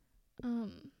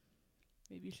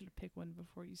Maybe you should pick one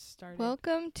before you started.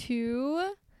 Welcome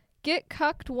to Get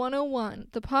Cucked 101,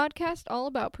 the podcast all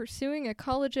about pursuing a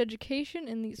college education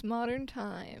in these modern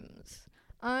times.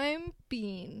 I'm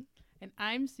Bean. And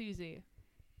I'm Susie.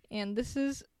 And this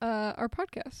is our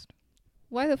podcast.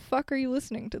 Why the fuck are you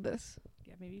listening to this?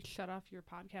 Yeah, maybe shut off your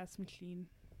podcast machine.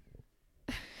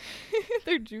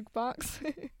 Their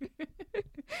jukebox.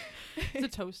 It's a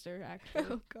toaster, actually.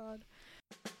 Oh, God.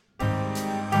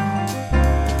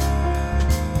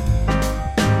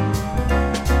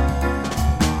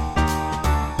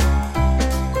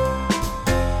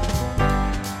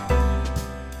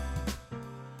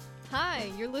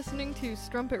 Hi, you're listening to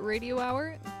Strumpet Radio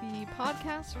Hour, the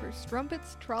podcast for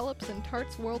strumpets, trollops, and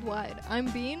tarts worldwide. I'm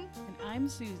Bean. And I'm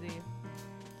Susie.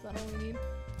 Is that all we need?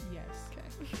 Yes.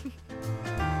 Okay.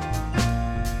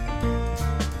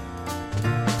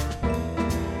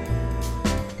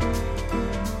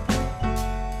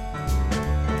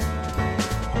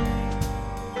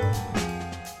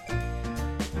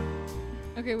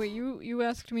 Okay, wait, you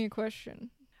asked me a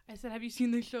question. I said, have you seen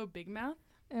the show Big Mouth?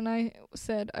 And I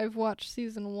said, I've watched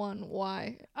season 1.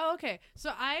 Why? Oh, okay.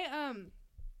 So I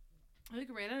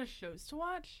ran out of shows to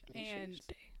watch, and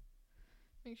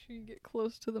Make sure you get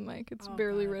close to the mic. It's Oh,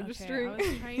 barely God. registering. Okay. I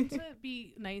was trying to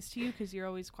be nice to you because you're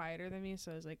always quieter than me,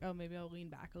 so I was like, oh, maybe I'll lean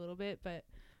back a little bit, but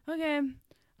okay.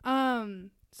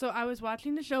 So I was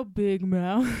watching the show Big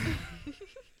Mouth.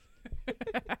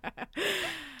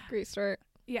 Great start.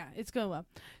 Yeah, it's going well.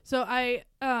 So I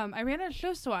ran out of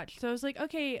shows to watch. So I was like,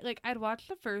 okay, like I'd watched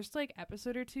the first like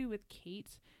episode or two with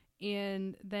Kate,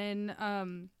 and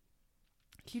then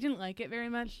she didn't like it very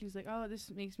much. She was like, oh,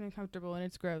 this makes me uncomfortable and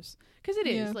it's gross. Because it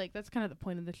is, like, that's kind of the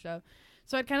point of the show.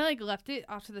 So I'd kind of like left it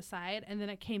off to the side, and then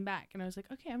I came back and I was like,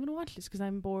 okay, I'm going to watch this because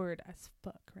I'm bored as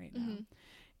fuck right now.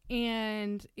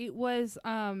 And it was,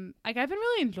 like, I've been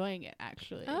really enjoying it,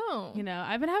 actually. Oh. You know,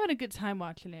 I've been having a good time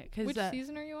watching it. Which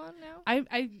season are you on now?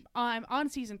 I'm on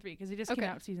season 3 because it just came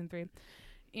out season 3.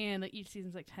 And like each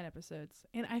season's like 10 episodes.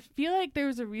 And I feel like there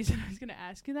was a reason I was going to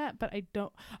ask you that, but I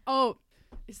don't. Oh,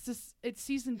 it's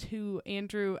season 2.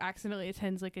 Andrew accidentally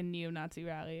attends like a neo-Nazi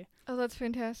rally. Oh, that's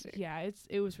fantastic. Yeah,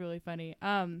 it was really funny.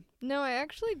 No, I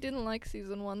actually didn't like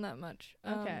season 1 that much.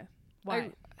 Okay.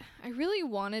 Why? I really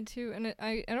wanted to, and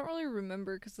I don't really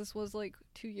remember because this was like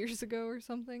 2 years ago or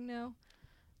something now.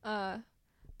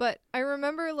 But I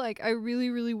remember like I really,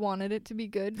 really wanted it to be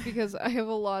good because I have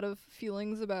a lot of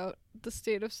feelings about the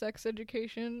state of sex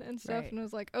education and stuff, Right. and I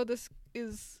was like, oh, this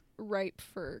is ripe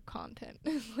for content.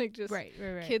 Like just right.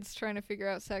 kids trying to figure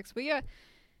out sex. But yeah,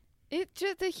 it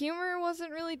just, the humor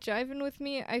wasn't really jiving with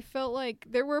me. I felt like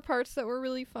there were parts that were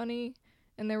really funny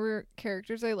and there were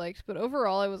characters I liked, but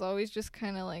overall I was always just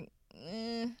kind of like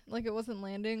it wasn't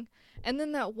landing. And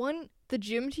then that one, the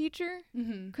gym teacher,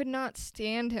 could not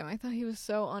stand him. I thought he was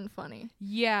so unfunny.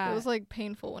 Yeah. It was like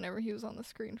painful whenever he was on the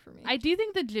screen for me. I do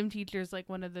think the gym teacher is like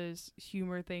one of those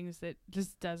humor things that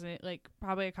just doesn't, like,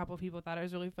 probably a couple of people thought it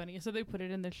was really funny, so they put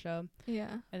it in the show.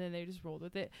 Yeah. And then they just rolled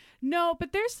with it. No,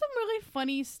 but there's some really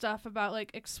funny stuff about like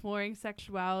exploring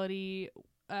sexuality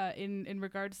in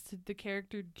regards to the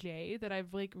character Jay that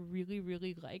I've like really,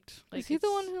 really liked. Like, is he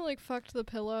the one who like fucked the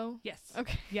pillow? Yes.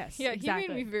 Okay. Yes. Yeah, exactly. he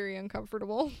made me very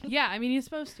uncomfortable. Yeah, I mean, he's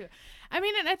supposed to. I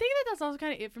mean, and I think that's also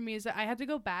kind of it for me, is that I had to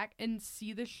go back and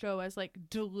see the show as like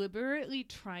deliberately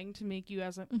trying to make you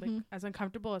as like as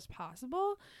uncomfortable as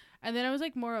possible, and then I was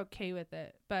like more okay with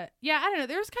it. But yeah, I don't know.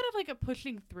 There was kind of like a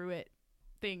pushing through it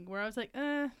thing where I was like,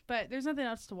 but there's nothing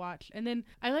else to watch. And then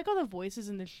I like all the voices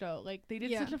in the show. Like they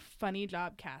did such a funny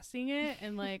job casting it,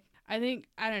 and like I think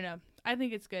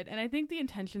it's good, and I think the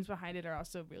intentions behind it are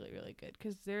also really, really good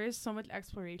because there is so much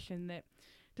exploration that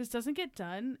just doesn't get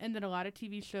done, and that a lot of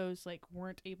TV shows like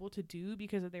weren't able to do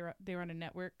because they were on a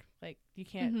network. Like you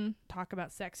can't talk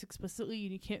about sex explicitly,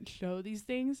 and you can't show these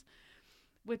things,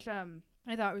 which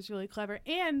I thought was really clever.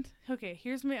 And okay,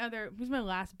 here's my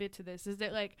last bit to this, is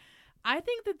that like I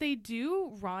think that they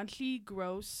do raunchy,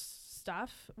 gross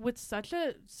stuff with such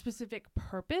a specific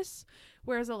purpose,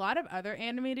 whereas a lot of other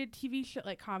animated TV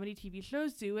like comedy TV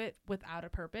shows do it without a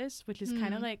purpose, which is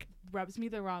kind of like rubs me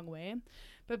the wrong way.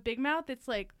 But Big Mouth, it's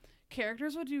like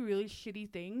characters will do really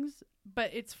shitty things, but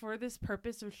it's for this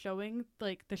purpose of showing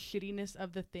like the shittiness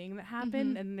of the thing that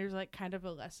happened, and there's like kind of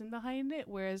a lesson behind it.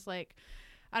 Whereas like,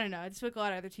 I don't know, I just like a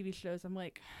lot of other TV shows, I'm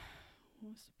like,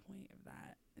 what's the point of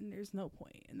that? And there's no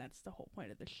point, and that's the whole point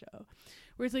of the show.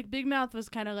 Whereas like Big Mouth was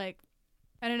kind of like,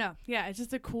 I don't know, yeah, it's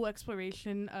just a cool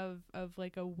exploration of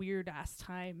like a weird ass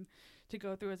time to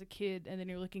go through as a kid, and then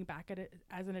you're looking back at it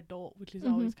as an adult, which is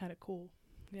always kind of cool.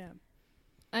 Yeah.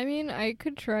 I mean, I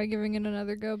could try giving it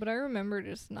another go, but I remember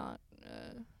just not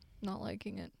not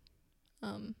liking it.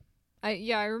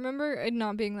 I remember it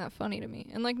not being that funny to me,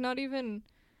 and like not even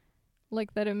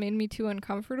like that it made me too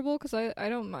uncomfortable, because I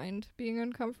don't mind being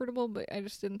uncomfortable, but I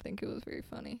just didn't think it was very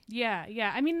funny. Yeah.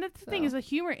 I mean, that's the thing, is the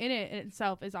humor in it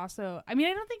itself is also, I mean,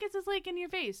 I don't think it's as like in your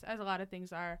face as a lot of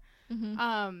things are.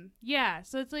 Yeah,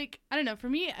 so it's like, I don't know, for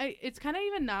me, it's kind of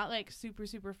even not like super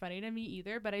super funny to me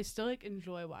either, but I still like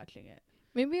enjoy watching it.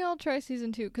 Maybe I'll try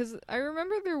season 2, because I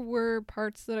remember there were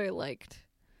parts that I liked.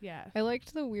 Yeah. I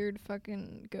liked the weird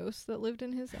fucking ghost that lived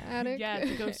in his attic. Yeah,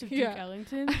 the ghost of Duke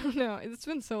Ellington. I don't know. It's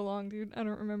been so long, dude. I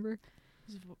don't remember. It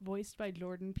was voiced by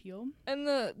Jordan Peele. And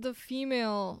the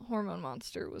female hormone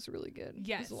monster was really good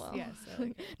as well. Yes.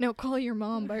 No, call your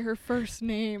mom by her first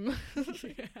name. There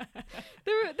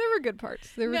were good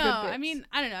parts. There were good bits. I mean,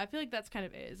 I don't know. I feel like that's kind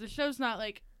of it. The show's not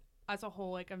like as a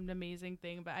whole like an amazing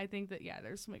thing, but I think that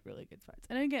there's some like really good parts.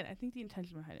 And again, I think the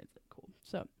intention behind it is like cool.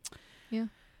 So yeah.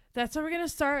 That's how we're going to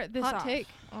start this Hot off. take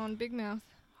on Big Mouth.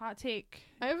 Hot take.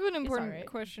 I have an important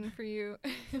question for you.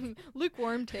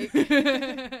 Lukewarm take. Do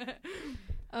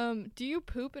you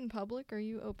poop in public? Are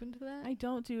you open to that? I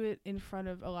don't do it in front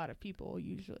of a lot of people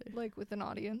usually. Like with an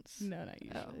audience? No, not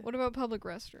usually. What about public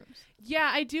restrooms?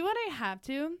 Yeah, I do when I have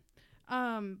to.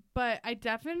 But I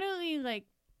dedefinitely like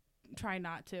try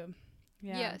not to.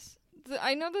 Yeah. Yes.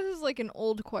 I know this is like an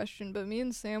old question, but me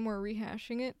and Sam were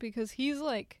rehashing it, because he's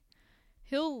like,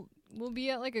 we'll be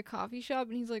at like a coffee shop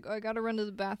and he's like, oh, I gotta run to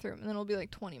the bathroom, and then it'll be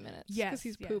like 20 minutes. Yes, because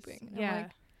he's pooping. And yeah. I'm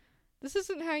like, this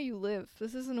isn't how you live.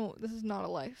 This is not a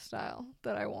lifestyle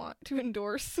that I want to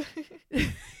endorse.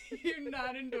 You're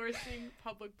not endorsing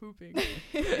public pooping.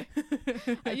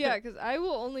 Yeah, because I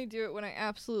will only do it when I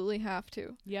absolutely have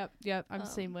to. Yep. I'm the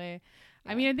same way.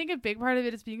 Yeah. I mean, I think a big part of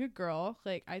it is being a girl.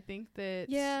 Like, I think that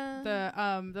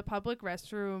the public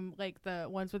restroom, like the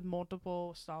ones with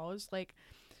multiple stalls, like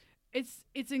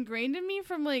it's ingrained in me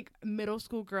from like middle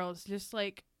school girls,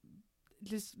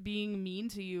 just being mean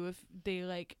to you if they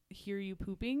like hear you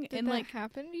pooping. Did that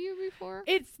happen to you before?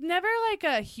 It's never like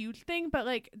a huge thing, but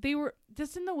like they were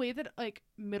just in the way that like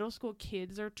middle school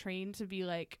kids are trained to be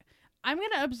like, I'm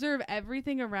gonna observe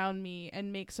everything around me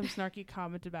and make some snarky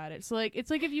comment about it. So like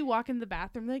it's like if you walk in the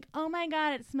bathroom, like, oh my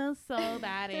god, it smells so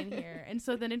bad in here, and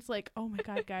so then it's like, oh my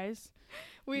god, guys,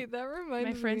 wait, that reminds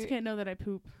me, my friends can't know that I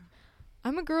poop.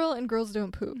 I'm a girl and girls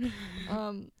don't poop.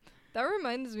 That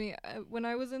reminds me, when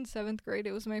I was in 7th grade,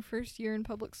 it was my first year in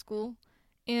public school,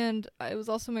 and it was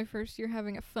also my first year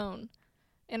having a phone.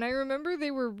 And I remember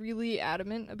they were really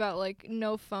adamant about, like,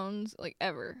 no phones, like,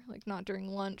 ever. Like, not during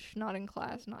lunch, not in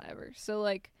class, not ever. So,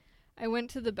 like, I went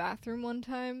to the bathroom one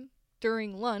time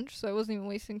during lunch, so I wasn't even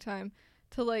wasting time,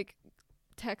 to, like,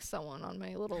 text someone on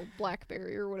my little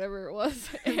BlackBerry or whatever it was.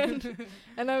 And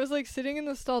I was, like, sitting in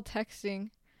the stall texting.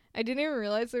 I didn't even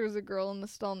realize there was a girl in the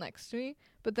stall next to me,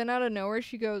 but then out of nowhere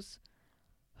she goes,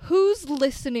 "Who's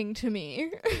listening to me?"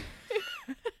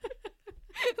 I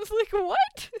was like,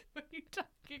 what? What are you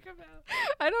talking about?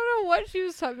 I don't know what she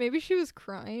was talking. Maybe she was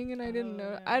crying and I didn't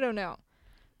know. Yeah. I don't know.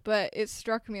 But it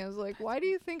struck me. I was like, why do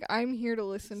you think I'm here to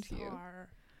listen to you?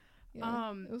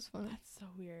 Yeah, it was fun. That's so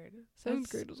weird. 7th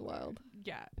grade was wild.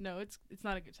 Yeah, no, it's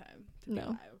not a good time to be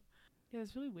alive. Yeah,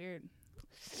 it's really weird.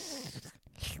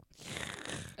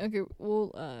 Okay,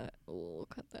 we'll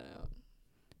cut that out.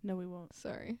 No, we won't.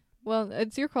 Sorry. Well,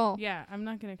 it's your call. Yeah, I'm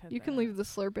not gonna cut. You can leave the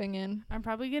slurping in. I'm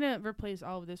probably gonna replace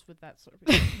all of this with that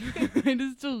slurping. I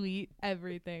just delete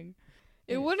everything.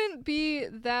 It wouldn't be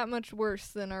that much worse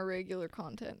than our regular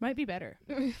content. Might be better.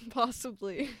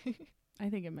 Possibly. I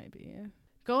think it might be. Yeah.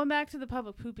 Going back to the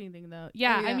public pooping thing, though.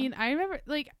 Yeah, I mean, I remember,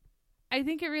 like, I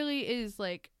think it really is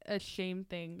like a shame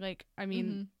thing. Like, I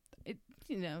mean, it,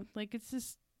 you know, like it's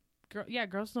just,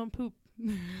 girls don't poop.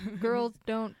 Girls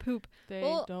don't poop. They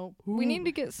don't poop. We need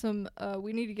to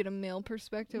get a male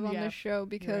perspective on this show,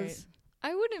 because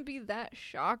I wouldn't be that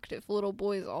shocked if little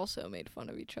boys also made fun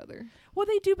of each other. Well,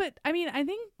 they do, but I mean, I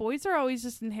think boys are always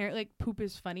just inherent, like, poop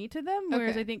is funny to them,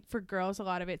 whereas I think for girls, a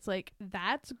lot of it's like,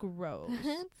 that's gross.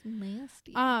 That's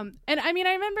nasty. And I mean,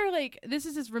 I remember, like, this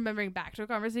is just remembering back to a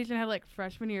conversation I had, like,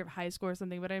 freshman year of high school or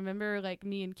something, but I remember, like,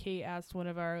 me and Kate asked one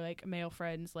of our, like, male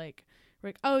friends, like, we're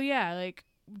like, oh yeah, like,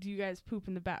 do you guys poop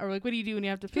in the bath, or like, what do you do when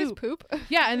you have to poop? You guys poop?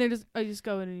 Yeah, and then I just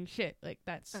go in and shit. Like,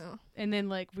 that's and then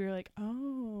like we were like,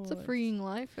 oh, it's a freeing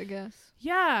life, I guess.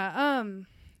 Yeah,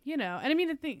 you know, and I mean,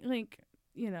 I think, like,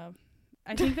 you know,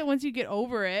 I think that once you get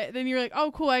over it, then you're like,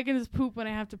 oh, cool, I can just poop when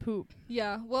I have to poop.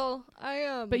 Yeah, well,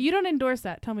 but you don't endorse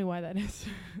that. Tell me why that is.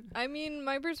 I mean,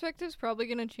 my perspective's probably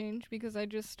going to change because I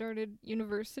just started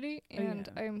university and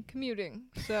I'm commuting.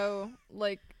 So,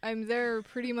 like, I'm there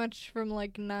pretty much from,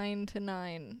 like, 9 to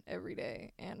 9 every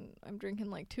day. And I'm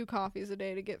drinking, like, 2 coffees a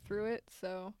day to get through it.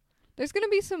 So, there's going to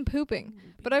be some pooping.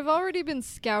 But I've already been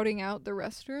scouting out the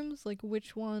restrooms, like,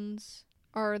 which ones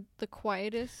are the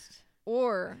quietest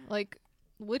or, like,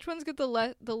 which ones get the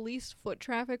least foot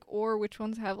traffic or which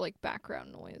ones have, like,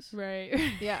 background noise. Right.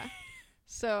 Yeah.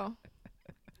 So,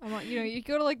 you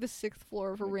go to, like, the 6th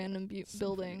floor of a random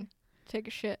building, take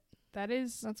a shit. That's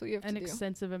what you have to do. An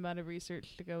extensive amount of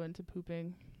research to go into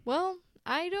pooping. Well,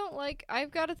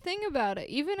 I've got a thing about it.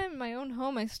 Even in my own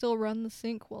home, I still run the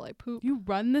sink while I poop. You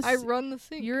run the I run the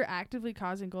sink. You're actively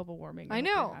causing global warming. I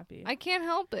know. I can't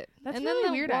help it. That's and really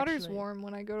then weird, the water's actually. warm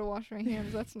when I go to wash my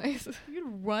hands. That's nice. You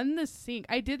could run the sink.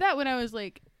 I did that when I was,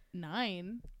 like,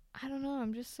 9. I don't know.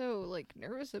 I'm just so, like,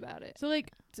 nervous about it. So,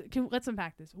 like, let's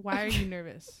unpack this. Why are you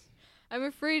nervous? I'm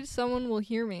afraid someone will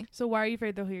hear me. So why are you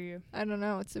afraid they'll hear you? I don't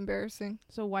know. It's embarrassing.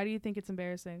 So why do you think it's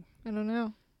embarrassing? I don't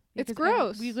know. Yeah, it's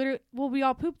gross. We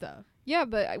all poop, though. Yeah,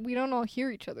 but we don't all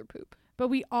hear each other poop. But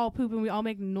we all poop and we all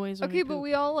make noise when we Okay, poop. but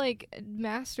we all, like,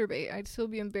 masturbate. I'd still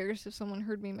be embarrassed if someone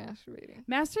heard me masturbating.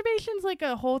 Masturbation's like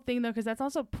a whole thing, though, because that's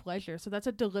also pleasure. So that's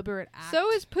a deliberate act. So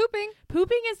is pooping.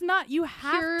 Pooping is not. You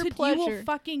have Pure to. pleasure. You will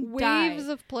fucking Waves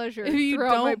die of pleasure if you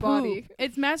throughout don't my poop. body.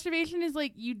 It's masturbation is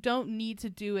like you don't need to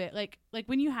do it. Like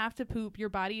when you have to poop, your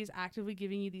body is actively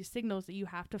giving you these signals that you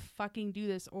have to fucking do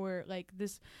this, or like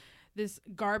this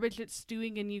garbage that's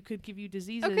stewing and you could give you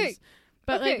diseases. Okay.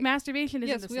 But like masturbation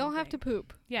isn't yes, the we same all have thing. to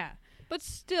poop. Yeah. But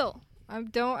still, I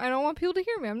don't want people to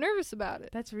hear me. I'm nervous about it.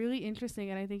 That's really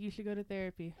interesting, and I think you should go to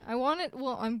therapy. I want it.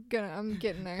 Well, I'm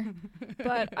getting there.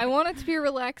 But I want it to be a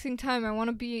relaxing time. I want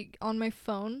to be on my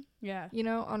phone. Yeah. You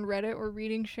know, on Reddit or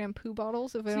reading shampoo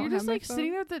bottles if I don't you're have just my like phone.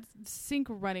 sitting there with the sink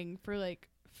running for like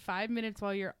 5 minutes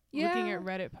while you're looking at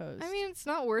Reddit posts. I mean, it's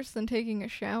not worse than taking a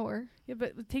shower. Yeah,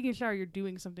 but with taking a shower, you're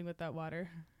doing something with that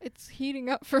water. It's heating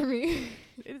up for me.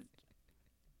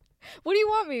 What do you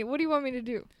want me to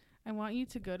do? I want you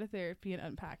to go to therapy and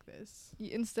unpack this.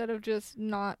 Instead of just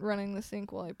not running the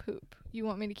sink while I poop. You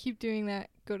want me to keep doing that,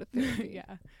 go to therapy.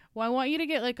 Yeah. Well, I want you to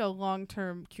get like a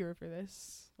long-term cure for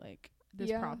this, like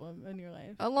this problem in your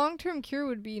life. A long-term cure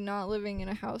would be not living in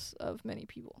a house of many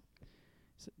people.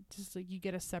 So just like you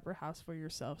get a separate house for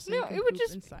yourself. So no, you can it would poop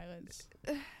just in silence.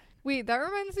 Wait, that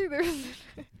reminds me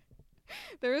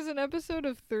there was an episode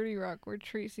of 30 Rock where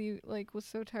Tracy like was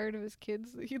so tired of his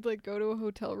kids that he'd like go to a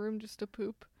hotel room just to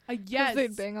poop. Yes.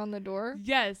 They'd bang on the door.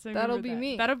 Yes, that'll be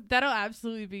me. That'll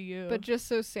absolutely be you. But just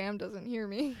so Sam doesn't hear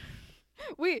me.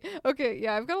 Wait, okay,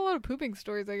 yeah, I've got a lot of pooping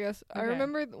stories, I guess. Okay. I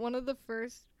remember one of the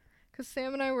first, because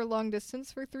Sam and I were long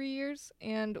distance for 3 years,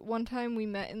 and one time we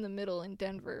met in the middle in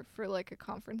Denver for like a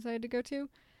conference I had to go to,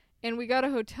 and we got a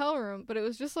hotel room, but it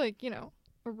was just like, you know,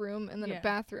 a room and then a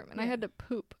bathroom, and I had to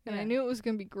poop, and I knew it was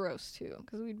gonna be gross too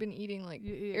because we'd been eating like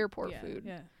airport food.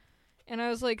 Yeah. And I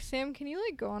was like, Sam, can you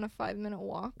like go on a 5-minute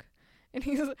walk? And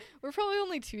he's like, we're probably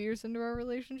only 2 years into our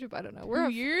relationship. I don't know. We're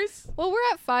 2 years? Well,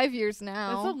 we're at 5 years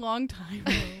now. That's a long time.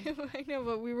 I know,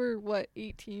 but we were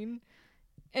 18.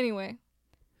 Anyway,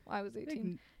 I was 18.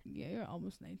 Like, yeah, you're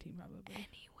almost 19 probably.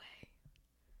 Anyway,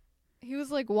 he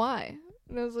was like, why?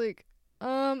 And I was like,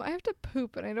 I have to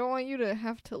poop, and I don't want you to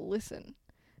have to listen.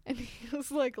 And he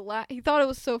was like, he thought it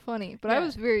was so funny, but I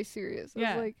was very serious. I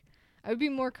was like, I would be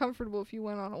more comfortable if you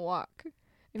went on a walk.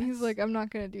 And he's like, I'm not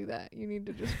going to do that. You need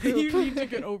to just poop. You need to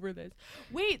get over this.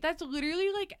 Wait, that's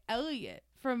literally like Elliot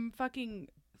from fucking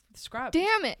Scrubs.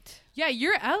 Damn it. Yeah,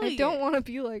 you're Elliot. I don't want to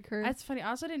be like her. That's funny. I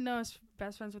also didn't know I was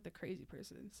best friends with a crazy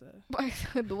person, so.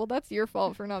 Well, that's your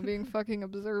fault for not being fucking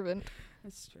observant.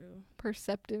 That's true.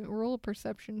 Perceptive. Roll a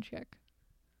perception check.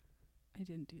 I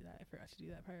didn't do that. I forgot to do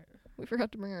that part. We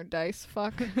forgot to bring our dice.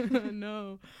 Fuck.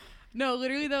 No,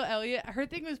 literally though, Elliot, her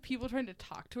thing was people trying to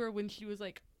talk to her when she was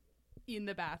like in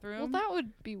the bathroom. Well, that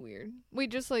would be weird.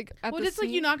 Wait, just like at the just scene?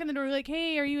 like you knock on the door like,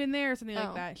 hey, are you in there, or something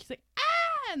like that. She's like,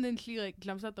 ah, and then she like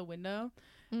jumps out the window.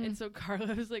 And so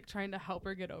Carla was like trying to help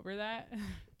her get over that.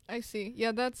 I see.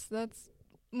 Yeah, that's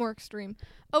more extreme.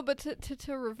 Oh, but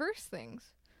to reverse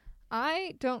things,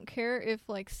 I don't care if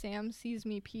like Sam sees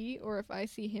me pee or if I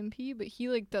see him pee, but he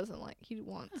like doesn't like, he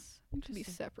wants to be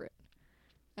separate.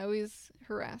 I always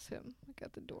harass him like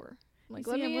at the door. I'm like,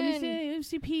 let me in. Let me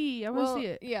see pee. I want to see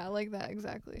it. Yeah, like that,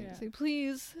 exactly. Yeah. Say,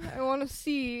 please, I want to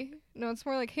see. No, it's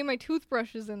more like, hey, my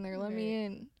toothbrush is in there. Let me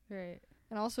in. Right.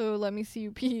 And also, let me see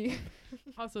you pee.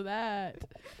 Also that.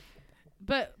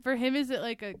 But for him, is it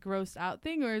like a grossed out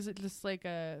thing, or is it just like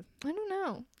a... I don't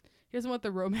know. He doesn't want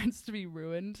the romance to be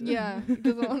ruined. Yeah, he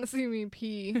doesn't want to see me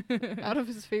pee out of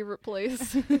his favorite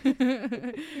place.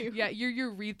 Yeah, your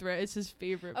urethra is his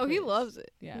favorite Oh, place. he loves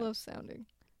it. Yeah. He loves sounding.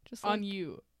 Just On like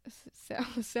you.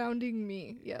 sounding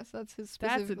me. Yes, that's his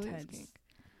That's specifically his intense. kink.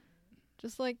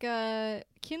 Just like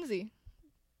Kinsey.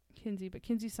 Kinsey, but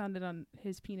Kinsey sounded on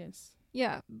his penis.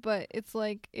 Yeah, but it's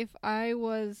like if I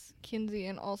was Kinsey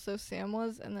and also Sam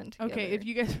was, and then together. Okay, if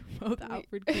you guys were both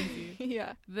Alfred Kinsey,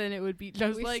 yeah, then it would be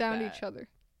just we like sound that. each other.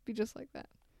 Be just like that.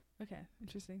 Okay,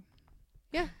 interesting.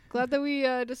 Yeah, glad that we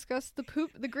discussed the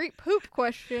great poop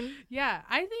question. Yeah,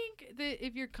 I think that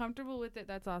if you're comfortable with it,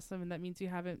 that's awesome, and that means you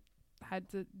haven't had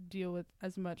to deal with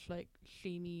as much like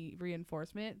shamey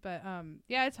reinforcement. But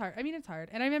yeah, it's hard. I mean, it's hard.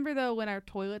 And I remember though when our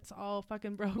toilets all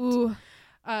fucking broke. Ooh,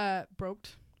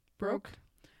 Broke.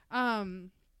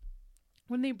 When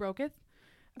they broketh,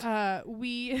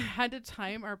 we had to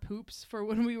time our poops for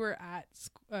when we were at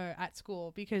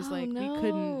school because Oh, like we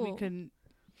no. couldn't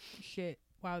shit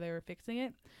while they were fixing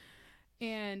it,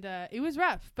 and it was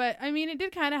rough. But I mean, it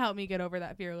did kind of help me get over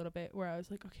that fear a little bit, where I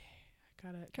was like, okay,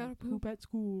 I gotta poop at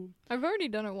school. I've already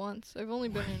done it once. I've only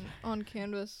been on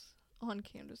campus.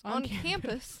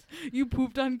 You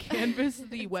pooped on Canvas,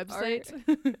 the It's website.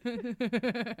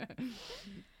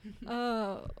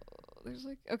 There's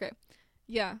like okay,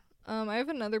 yeah. I have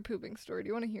another pooping story. Do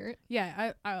you want to hear it?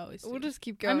 Yeah, I always. We'll do. just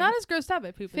keep going. I'm not as grossed out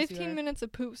by poop. 15 minutes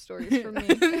of poop stories from me.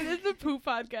 It's a poop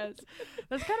podcast.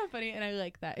 That's kind of funny, and I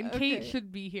like that. And Kate Okay.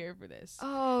 should be here for this.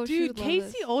 Oh, she dude, would love Casey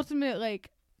this. Ultimate,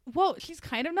 like, well, she's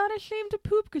kind of not ashamed to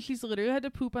poop because she's literally had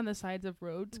to poop on the sides of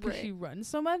roads because Right. she runs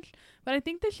so much. But I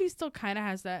think that she still kind of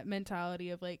has that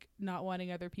mentality of like not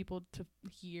wanting other people to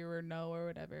hear or know or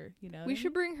whatever. You know, We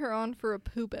should bring her on for a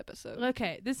poop episode.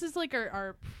 Okay, this is like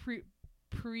our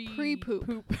Pre-poop.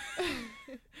 poop.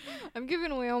 I'm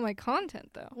giving away all my content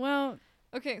though. Well,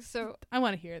 Okay, so I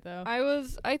want to hear it though.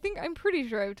 I think I'm pretty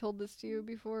sure I've told this to you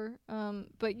before.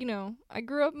 But you know, I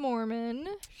grew up Mormon.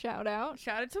 Shout out.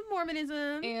 Shout out to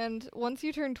Mormonism. And once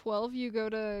you turn 12, you go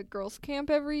to girls' camp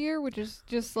every year, which is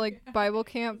just like Bible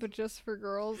camp, but just for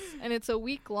girls. And it's a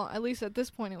week long. At least at this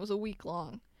point, it was a week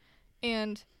long.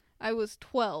 And I was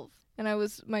 12, and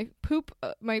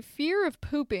my fear of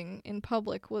pooping in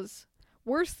public was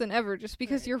worse than ever, just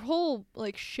because Right. your whole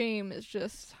like shame is It's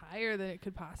just higher than it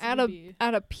could possibly be.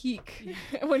 at a peak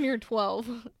when you're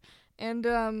 12.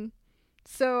 And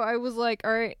so I was like,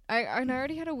 all right, I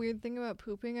already had a weird thing about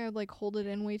pooping. I would like hold it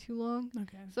in way too long.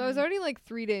 Okay. So I was already like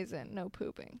 3 days in, no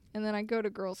pooping. And then I go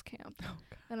to girls' camp. Oh,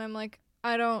 God. And I'm like,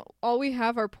 all we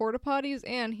have are porta potties.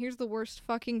 And here's the worst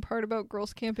fucking part about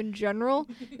girls' camp in general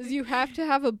is you have to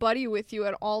have a buddy with you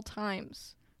at all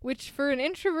times. Which for an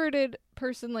introverted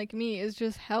person like me is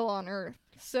just hell on earth.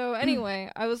 So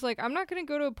anyway, I was like, I'm not going to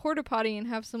go to a porta potty and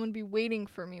have someone be waiting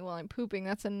for me while I'm pooping.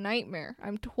 That's a nightmare.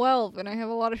 I'm 12 and I have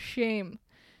a lot of shame.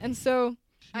 And so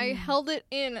I held it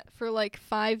in for like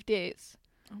 5 days.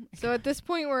 Oh my So at this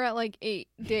point we're at like 8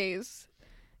 days.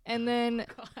 And then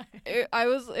God. it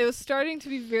was starting to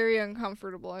be very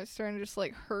uncomfortable. I was starting to just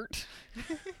like hurt.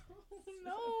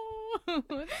 Oh,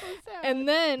 no. It's so sad. And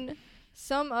then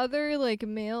some other like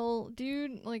male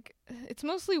dude, like it's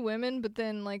mostly women, but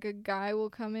then like a guy will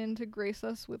come in to grace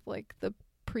us with like the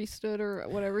priesthood or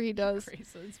whatever he does.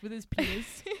 Bracelets with his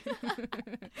penis.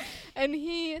 And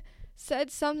he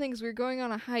said something 'cause we were going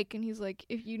on a hike, and he's like,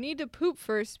 if you need to poop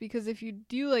first, because if you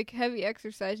do like heavy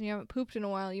exercise and you haven't pooped in a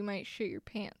while, you might shit your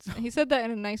pants. And he said that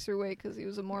in a nicer way because he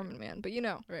was a Mormon man, but you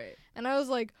know. Right. And I was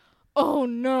like, oh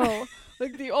no.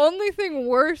 Like the only thing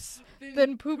worse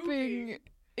than pooping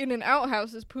in an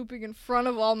outhouse is pooping in front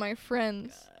of all my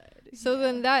friends. God. So Yeah.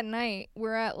 then that night,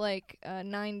 we're at like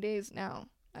 9 days now.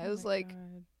 I Oh was my like,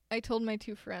 God. I told my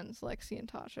 2 friends, Lexi and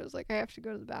Tasha, I was like, I have to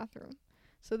go to the bathroom.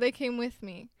 So they came with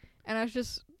me. And I was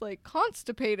just like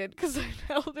constipated because I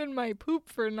held in my poop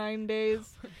for 9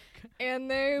 days. And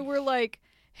they were like,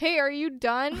 hey, are you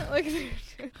done? Like,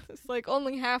 it's like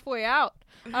only halfway out.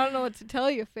 I don't know what to tell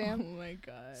you, fam. Oh my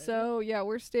God. So yeah,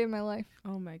 worst day of my life.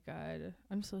 Oh my God.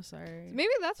 I'm so sorry. Maybe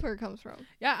that's where it comes from.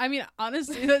 Yeah, I mean,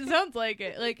 honestly, that sounds like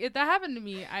it. Like, if that happened to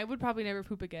me, I would probably never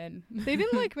poop again. They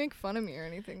didn't like make fun of me or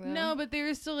anything though. No, but they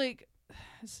were still like,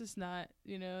 this is not,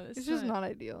 you know, it's just not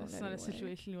ideal. It's in not any a way.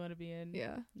 situation you want to be in.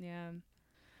 Yeah. Yeah.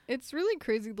 It's really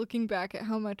crazy looking back at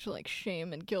how much like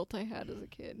shame and guilt I had as a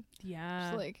kid. Yeah.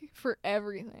 Just like for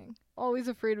everything. Always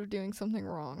afraid of doing something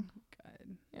wrong.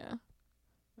 God. Yeah.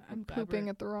 I'm And glad pooping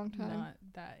we're at the wrong time. not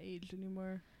that age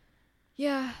anymore.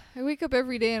 Yeah. I wake up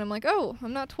every day and I'm like, oh,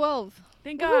 I'm not 12.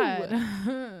 Thank Woohoo. God.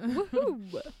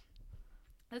 Woohoo.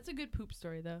 That's a good poop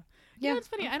story, though. Yeah. Yeah, it's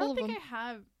funny. I'm I full don't of think them. I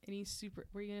have any super.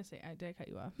 What were you gonna say? Did I cut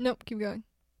you off? Nope, keep going.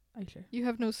 Are you sure? You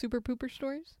have no super pooper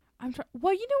stories? I'm trying.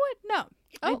 Well, you know what?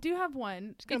 No, I Oh. do have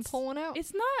one. Just gonna pull one out.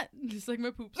 It's not just like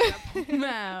my poops. Gonna pull them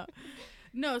out.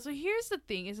 No, so here's the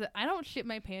thing: is that I don't shit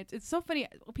my pants. It's so funny.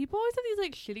 People always have these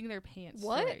like shitting their pants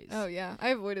What? stories. Oh yeah, I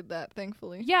avoided that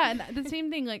thankfully. Yeah, and the same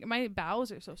thing. Like my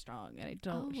bowels are so strong, and I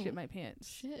don't Oh. shit my pants.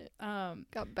 Shit. Um,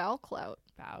 Got bowel clout.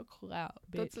 bowel clout.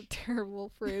 Bitch. That's a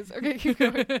terrible phrase. Okay, keep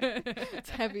going.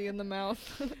 It's heavy in the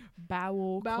mouth.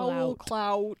 bowel Bowel clout.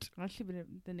 clout. That should be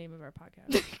the name of our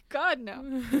podcast. God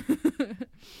no.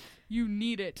 You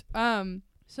need it.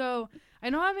 So I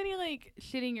don't have any like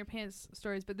shitting your pants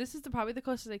stories, but this is probably the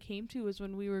closest I came to was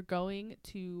when we were going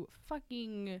to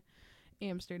fucking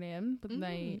Amsterdam with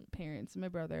my parents and my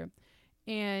brother,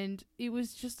 and it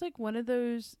was just like one of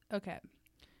those. Okay,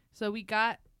 so we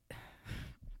got.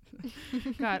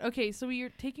 God. Okay, so we are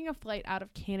taking a flight out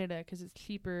of Canada because it's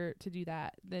cheaper to do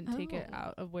that than take it Oh.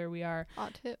 out of where we are.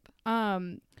 Hot tip.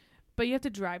 But you have to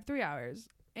drive 3 hours,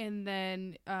 and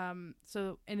then and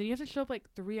then you have to show up like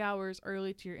 3 hours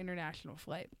early to your international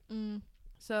flight.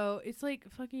 So it's like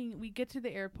fucking. We get to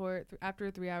the airport after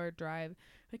a 3 hour drive.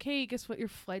 Like, hey, guess what? Your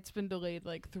flight's been delayed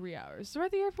like 3 hours. So we're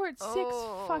at the airport 6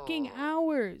 fucking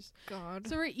hours. God.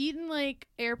 So we're eating like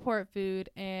airport food,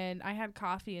 and I had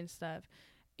coffee and stuff.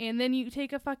 And then you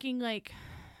take a fucking like,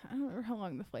 I don't remember how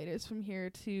long the flight is from here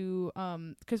to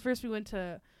because first we went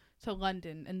to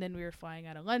London, and then we were flying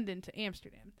out of London to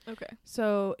Amsterdam. Okay.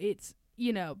 So it's,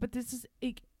 but this is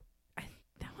I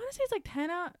want to say it's like 10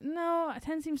 hours. No,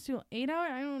 10 seems too 8 hours.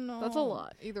 I don't know. That's a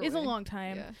lot. Either It's way. a long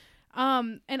time. Yeah.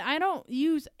 And I don't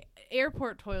use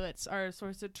airport toilets are a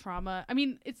source of trauma. I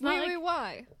mean, it's not Wait,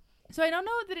 why? so I don't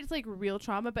know that it's like real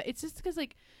trauma, but it's just because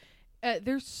like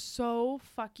they're so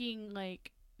fucking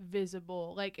like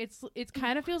visible. Like it's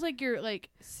kind of feels like you're like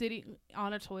sitting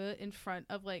on a toilet in front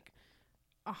of like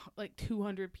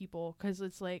 200 people, because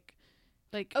it's like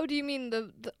Oh, do you mean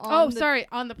the sorry,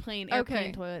 on the plane, airplane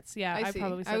Okay. toilets. Yeah, I I see.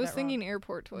 probably said I was that thinking wrong.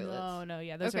 airport toilets. No,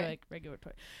 yeah, those are Okay. like regular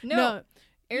toilets. No,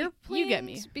 you airplanes. get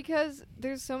me. Because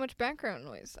there's so much background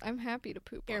noise. I'm happy to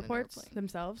poop Airports on an airplane.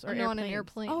 themselves, or No, on an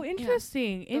airplanes? airplane. Oh, Yeah.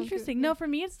 interesting, Don't give- interesting. No, for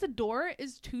me, it's the door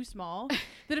is too small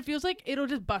that it feels like it'll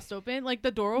just bust open. Like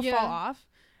the door will Yeah. fall off,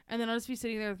 and then I'll just be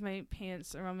sitting there with my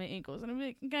pants around my ankles, and I'm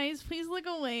like, guys, please look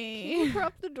away. Can you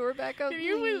prop the door back up? Can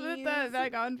you please put please? that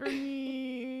back on for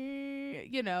me?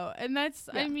 And that's,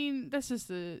 Yeah. I mean, that's just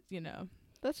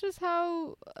That's just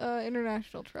how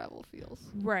international travel feels.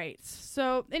 Right.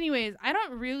 So, anyways, I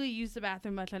don't really use the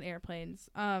bathroom much on airplanes.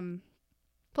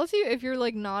 Plus, if you're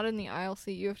like not in the aisle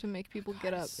seat, you have to make people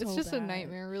get up. so It's just a bad.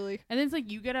 nightmare, really. And then it's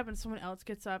like you get up and someone else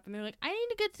gets up, and they're like, I need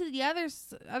to get to the other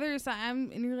side.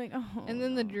 And you're like, oh. And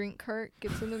then the no. drink cart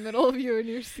gets in the middle of you and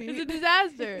your It's a seat.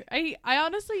 disaster. I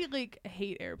honestly like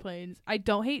hate airplanes. I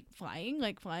don't hate flying.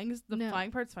 Like flying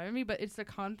flying part's fine with me, but it's the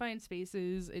confined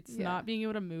spaces. It's Yeah. not being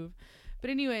able to move. But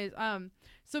anyways,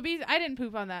 so I didn't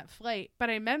poop on that flight,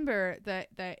 but I remember that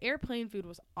the airplane food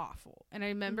was awful, and I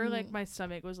remember like my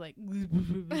stomach was like,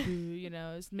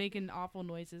 it's making awful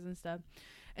noises and stuff.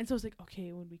 And so I was like,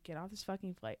 okay, when we get off this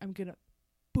fucking flight, I'm gonna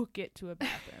book it to a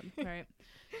bathroom, right,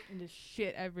 and just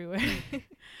shit everywhere.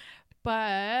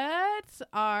 But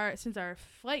since our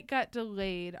flight got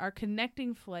delayed, our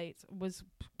connecting flight was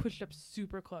pushed up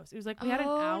super close. It was like we had an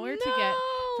hour to get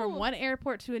from one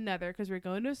airport to another, because we were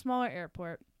going to a smaller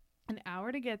airport. An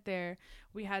hour to get there.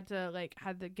 We had to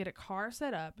get a car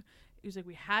set up. It was like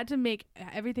we had to make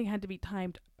everything had to be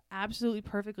timed absolutely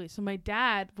perfectly. So my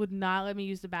dad would not let me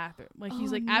use the bathroom. Like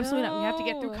he's like, absolutely not. We have to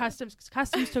get through customs, because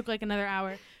customs took like another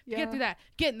hour. Yeah. Get through that.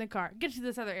 Get in the car. Get to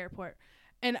this other airport.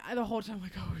 And the whole time I'm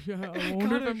like, oh yeah, I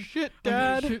wonder if I'm shit, I'm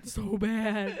gonna Dad. shit so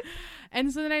bad.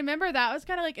 And so then I remember that was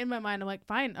kind of like in my mind. I'm like,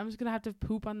 fine, I'm just gonna have to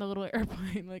poop on the little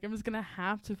airplane. Like I'm just gonna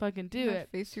have to fucking do it.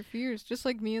 Face your fears, just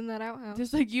like me in that outhouse.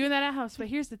 Just like you in that house. But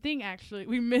here's the thing, actually.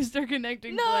 We missed our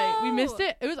connecting flight. We missed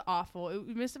it. It was awful.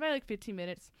 We missed it by like 15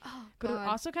 minutes. Oh, But it was God.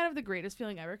 also kind of the greatest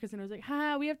feeling ever, because then I was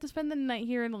like, we have to spend the night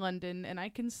here in London, and I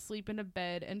can sleep in a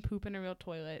bed and poop in a real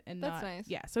toilet. And That's not, nice.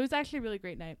 Yeah, so it was actually a really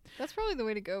great night. That's probably the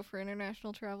way to go for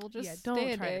international travel. Just don't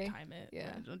stay a try day. to time it.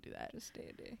 Yeah. Don't do that. Just stay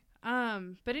a day.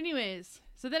 But anyways,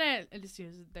 so then I just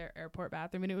used their airport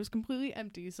bathroom, and it was completely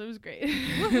empty, so it was great.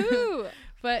 Woohoo!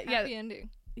 But Happy ending.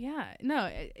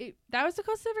 that was the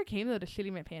closest I ever came though to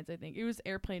shitting my pants. I think it was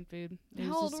airplane food. It was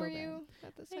How old just so were bad. you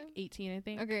at this Like time? 18, I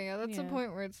think. Okay, yeah, that's the Yeah.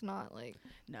 point where it's not like.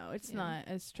 No, it's Yeah. not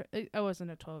as. I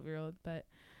wasn't a 12-year-old, but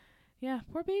yeah,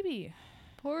 poor baby.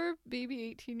 Poor baby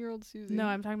 18-year-old Susie. No,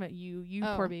 I'm talking about you. You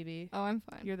Oh. poor baby. Oh, I'm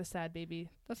fine. You're the sad baby.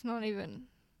 That's not even.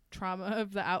 Trauma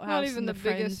of the outhouse even and the the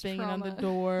friends biggest banging on the trauma.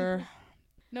 door.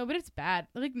 No, but it's bad.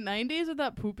 Like 9 days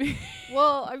without pooping.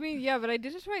 Well, I mean, yeah, but I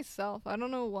did it to myself. I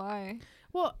don't know why.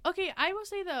 Well, okay, I will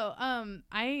say though,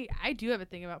 I do have a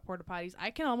thing about porta potties.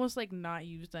 I can almost like not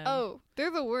use them. Oh,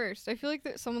 they're the worst. I feel like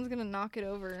that someone's gonna knock it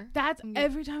over. That's Mm,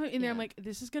 every time I'm in there. yeah. I'm like,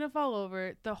 this is gonna fall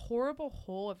over. The horrible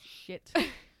hole of shit.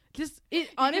 Just it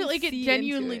can honestly, like it see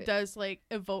genuinely into it. does like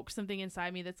evoke something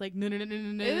inside me that's like no. It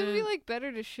would be like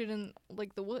better to shit in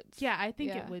like the woods. Yeah, I think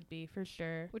Yeah. it would be for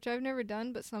sure. Which I've never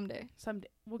done, but someday. Someday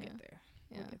we'll Yeah. get there.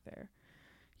 Yeah. We'll get there.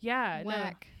 Yeah.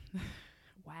 Whack. No.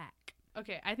 Whack.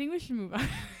 Okay, I think we should move on.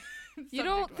 You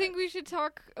don't think we should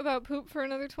talk about poop for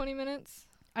another 20 minutes?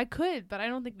 I could, but I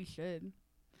don't think we should.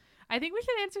 I think we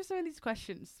should answer some of these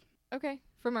questions. Okay.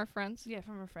 From our friends. Yeah,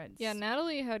 from our friends. Yeah,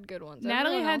 Natalie had good ones.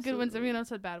 Natalie Everyone had else good was ones. really- Everyone else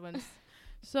had bad ones.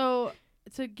 So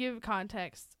to give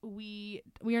context, we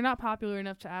are not popular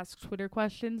enough to ask Twitter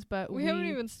questions, but We haven't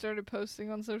even started posting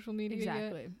on social media yet.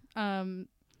 exactly.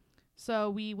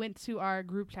 So we went to our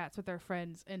group chats with our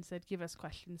friends and said, "Give us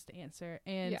questions to answer,"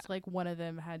 and Yeah. like one of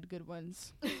them had good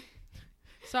ones.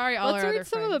 Sorry, all Let's our read other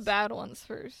some friends. of the bad ones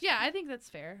first. Yeah, I think that's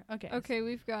fair. Okay. Okay,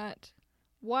 we've got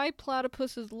why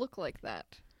platypuses look like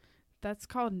that. That's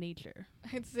called nature.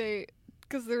 I'd say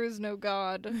because there is no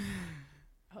God.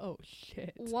 Oh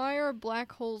shit. Why are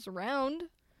black holes round?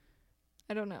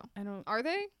 I don't know. I don't. Are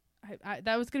they? I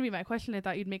that was gonna be my question. I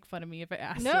thought you'd make fun of me if I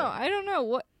asked. No, it. I don't know.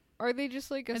 What are they? Just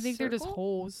like a I think they're just circle?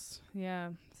 holes.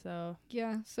 Yeah. So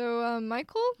Yeah. So,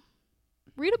 Michael,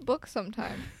 read a book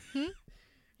sometime.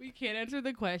 we can't answer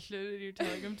the question, and you're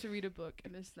telling him to read a book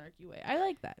in a snarky way. I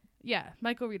like that. Yeah,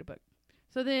 Michael, read a book.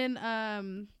 So then,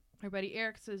 our buddy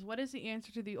Eric says, "What is the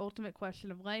answer to the ultimate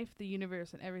question of life, the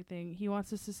universe, and everything?" He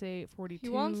wants us to say 42. He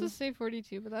wants to say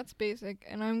 42, but that's basic,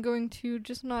 and I'm going to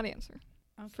just not answer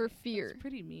for Okay, fear. That's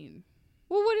pretty mean.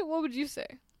 Well, what would you say?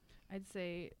 I'd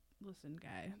say, listen,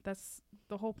 guy. That's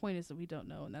the whole point is that we don't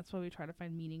know, and that's why we try to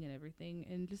find meaning in everything,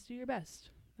 and just do your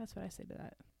best. That's what I say to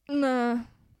that. Nah.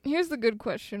 Here's the good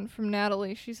question from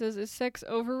Natalie. She says, "Is sex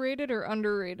overrated or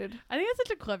underrated?" I think that's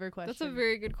such a clever question. That's a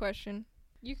very good question.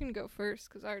 You can go first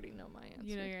because I already know my answer.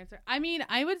 You know your answer. I mean,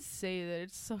 I would say that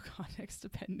it's so context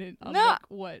dependent on No. like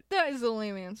what. That is a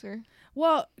lame answer.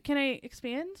 Well, can I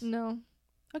expand? No.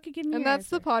 Okay, give me And your that's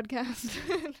the answer.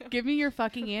 podcast. Give me your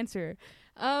fucking answer.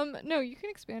 No, you can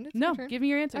expand it. No, Your turn. give me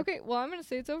your answer. Okay, well, I'm going to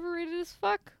say it's overrated as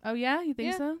fuck. Oh yeah, you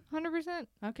think Yeah. so? 100%.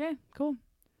 Okay, cool.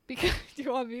 Because, do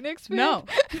you want me to expand? No.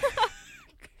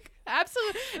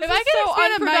 Absolutely. This If I is can so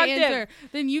expand on my unproductive. answer,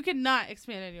 then you cannot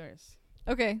expand on yours.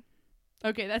 Okay.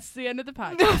 Okay, that's the end of the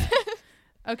podcast.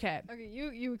 Okay. Okay,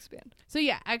 you expand. So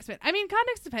yeah, I expand. I mean,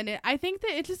 context dependent. I think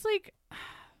that it's just like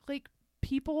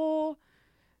people.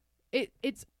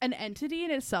 It's an entity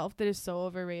in itself that is so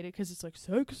overrated because it's like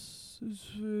sex.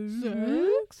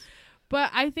 But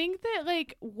I think that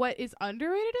like what is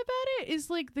underrated about it is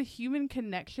like the human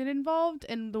connection involved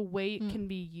and the way it can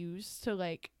be used to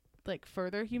like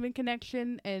further human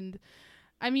connection. And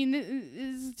I mean, this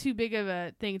is too big of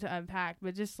a thing to unpack,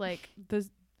 but just like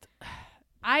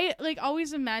I like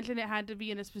always imagine it had to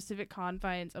be in a specific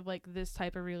confines of like this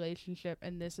type of relationship,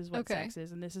 and this is what Okay. sex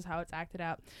is, and this is how it's acted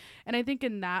out. And I think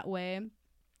in that way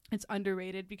it's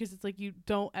underrated because it's like you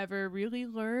don't ever really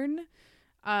learn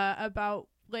about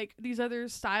like these other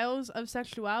styles of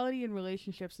sexuality and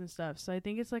relationships and stuff. So I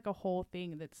think it's like a whole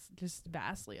thing that's just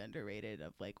vastly underrated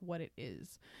of like what it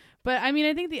is. But I mean,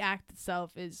 I think the act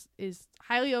itself is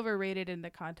highly overrated in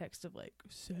the context of like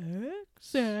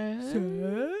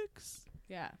sex.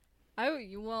 Yeah.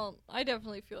 I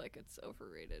definitely feel like it's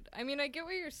overrated. I mean, I get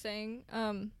what you're saying,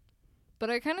 but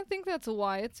I kind of think that's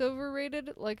why it's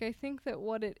overrated. Like, I think that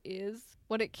what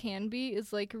it can be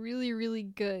is like really, really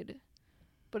good,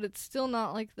 but it's still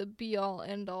not like the be all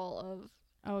end all of.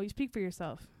 Oh, you speak for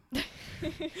yourself.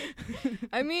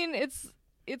 I mean,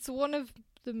 it's one of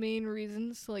the main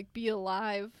reasons to like be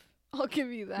alive. I'll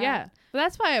give you that. Yeah. But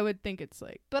that's why I would think it's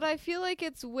like, But I feel like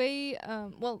it's way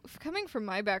coming from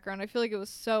my background, I feel like it was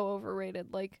so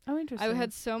overrated. Like, oh, interesting. I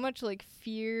had so much like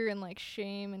fear and like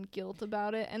shame and guilt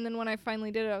about it, and then when I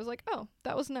finally did it, I was like, oh,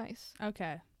 that was nice.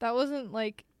 Okay. That wasn't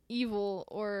like evil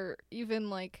or even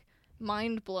like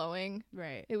mind blowing.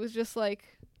 Right. It was just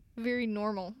like very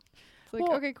normal. It's like,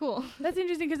 Well, okay, cool. That's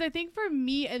interesting because I think for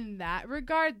me in that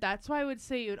regard, that's why I would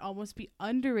say it would almost be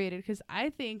underrated, because I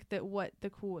think that what the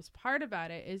coolest part about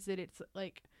it is that it's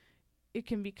like it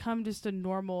can become just a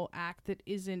normal act that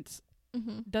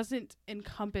doesn't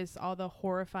encompass all the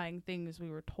horrifying things we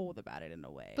were told about it in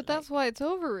a way. But that's why it's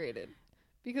overrated.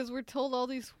 Because we're told all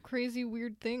these crazy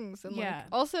weird things, and Yeah. like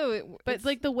also but it's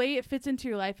like the way it fits into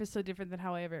your life is so different than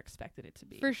how I ever expected it to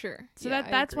be. for sure. So Yeah,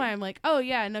 that's I why agree. I'm like, oh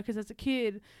yeah, no, because as a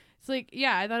kid, It's like,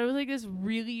 yeah, I thought it was like this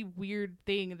really weird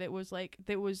thing that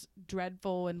was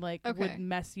dreadful and like would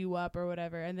mess you up or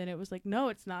whatever. And then it was like, no,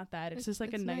 it's not that. It's just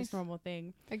like a nice normal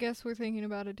thing. I guess we're thinking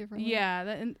about it differently. Yeah.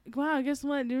 And wow, guess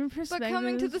what? Different perspectives. But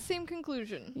coming to the same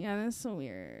conclusion. Yeah, that's so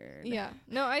weird. Yeah.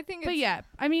 No, I think But yeah,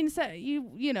 I mean, so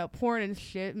you know, porn and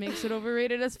shit makes it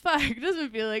overrated as fuck. It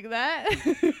doesn't feel like that.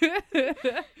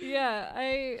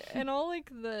 Yeah, and all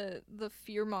like the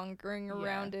fear mongering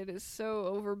around it is so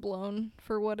overblown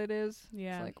for what it is.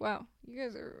 Yeah. It's like, wow, you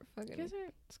guys are fucking...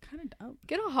 It's kind of dumb.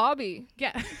 Get a hobby.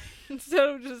 Yeah. Instead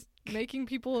of just making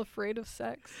people afraid of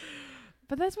sex.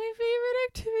 But that's my favorite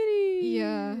activity.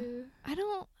 Yeah.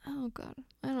 Oh God.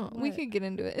 I don't... What? We could get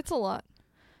into it. It's a lot.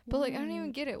 But like, I don't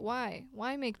even get it. Why?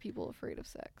 Why make people afraid of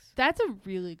sex? That's a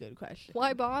really good question.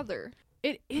 Why bother?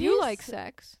 It you like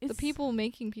sex. The people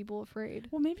making people afraid.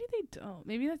 Well, maybe they don't.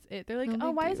 Maybe that's it. They're like,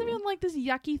 no, why does everyone like this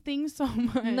yucky thing so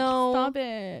much? No. Stop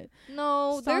it.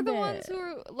 No, they're the ones who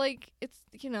are like, it's,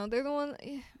 you know, they're the ones.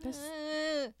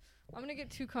 I'm going to get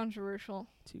too controversial.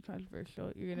 Too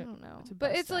controversial? You're going to. I don't know.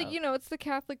 But it's like, you know, it's the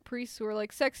Catholic priests who are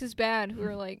like, sex is bad, who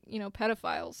are like, you know,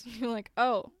 pedophiles. You're like,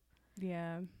 oh.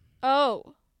 Yeah.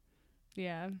 Oh.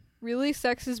 Yeah. Really?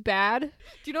 Sex is bad? Do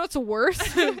you know what's worse?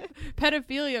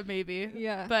 Pedophilia, maybe.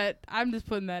 Yeah. But I'm just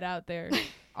putting that out there.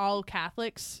 All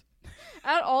Catholics.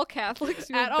 At all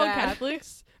Catholics? At all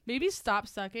Catholics. Maybe stop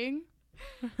sucking.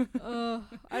 I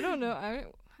don't know. I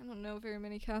don't know very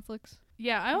many Catholics.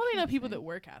 Yeah, I only know people that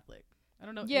were Catholic. I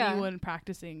don't know anyone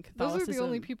practicing Catholicism. Those are the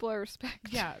only people I respect.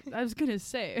 Yeah, I was gonna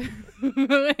say.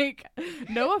 Like,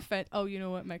 no offense. Oh, you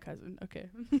know what? My cousin. Okay.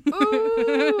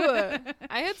 Ooh!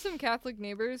 I had some Catholic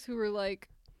neighbors who were like,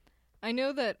 I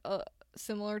know that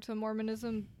similar to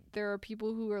Mormonism, there are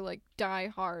people who are like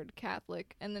die-hard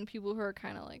Catholic, and then people who are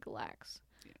kind of like lax.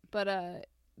 Yeah. But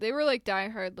they were like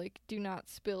die-hard, like do not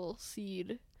spill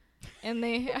seed, and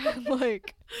they had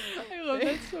like. I love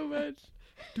that so much.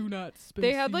 Do not spill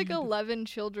They had like 11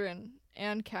 children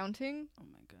and counting. Oh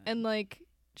my God. And like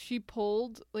she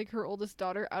pulled like her oldest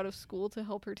daughter out of school to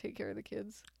help her take care of the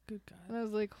kids. Good God. And I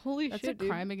was like, holy shit, dude. That's a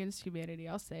crime against humanity.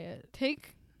 I'll say it.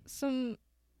 Take some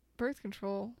birth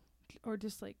control. Or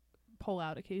just like pull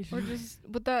out occasionally. Or just,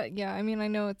 but that, yeah, I mean, I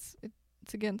know it's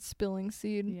against spilling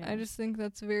seed. Yeah. I just think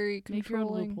that's very controlling. Make your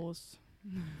own loopholes.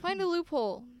 Find a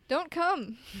loophole. Don't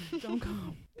come. Don't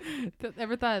come.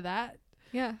 Ever thought of that?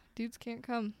 Yeah, dudes can't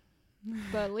come,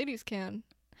 but ladies can.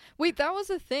 Wait, that was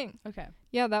a thing. Okay.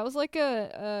 Yeah, that was like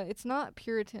it's not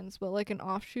Puritans, but like an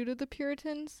offshoot of the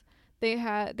Puritans. They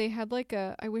had like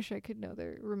a, I wish I could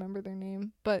remember their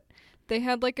name, but they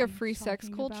had like a free sex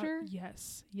culture.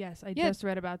 Yes, I just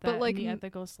read about that. But like in the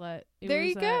Ethical Slut. You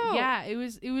go. Yeah, it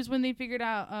was when they figured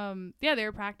out. They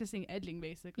were practicing edging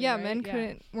basically. Yeah, right?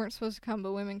 men weren't supposed to come,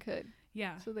 but women could.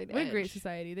 Yeah. So they what a great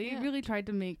society. They really tried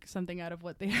to make something out of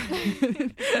what they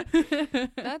had.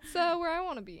 That's where I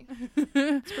want to be.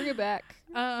 Let's bring it back.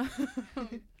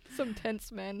 Some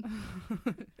tense men.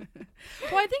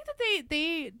 Well, I think that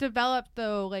they developed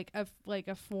though like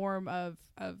a form of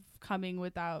coming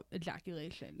without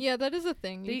ejaculation. Yeah, that is a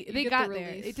thing. They got there.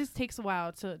 It just takes a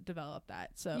while to develop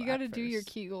that. So you got to do your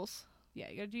Kegels. Yeah,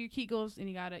 you got to do your Kegels and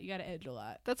you got to edge a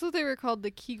lot. That's what they were called,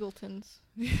 the Kegeltons.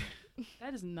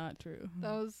 That is not true.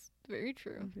 That was very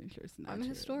true. I'm pretty sure it's not I'm a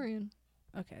historian.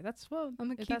 Okay, I'm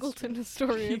a Kegelton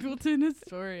historian. Kegelton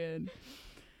historian.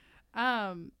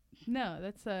 No,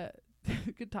 that's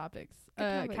good topics.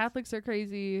 Catholics are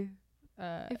crazy.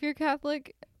 If you're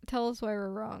Catholic, tell us why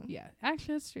we're wrong. Yeah,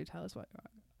 actually, that's true. Tell us why we're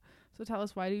wrong. So tell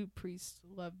us, why do priests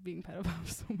love being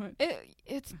pedophiles so much?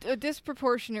 It's a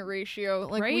disproportionate ratio.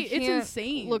 Like, right? We can't it's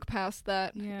insane. Look past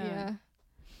that. Yeah.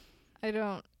 I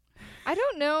don't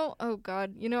know. Oh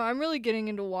God, you know, I'm really getting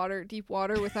into deep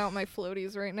water without my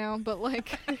floaties right now. But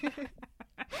like,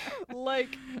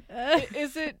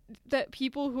 is it that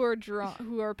people who are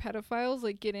pedophiles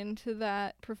like get into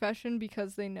that profession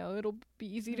because they know it'll be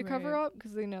easy to cover up,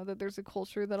 because they know that there's a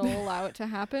culture that'll allow it to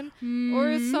happen, or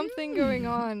is something going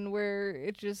on where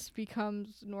it just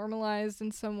becomes normalized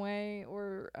in some way,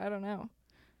 or I don't know.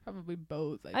 Probably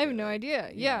both. I have no idea.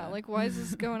 Yeah, like why is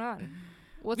this going on?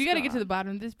 We got to get to the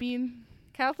bottom of this, Bean.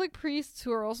 Catholic priests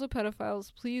who are also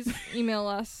pedophiles, please email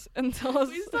us and tell us.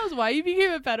 Please tell us why you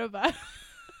became a pedophile.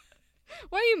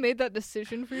 Why you made that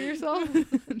decision for yourself.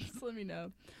 Just let me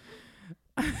know.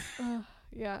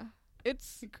 Yeah.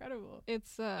 It's incredible.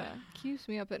 It's keeps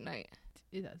me up at night.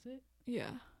 It does it? Yeah.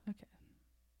 Okay.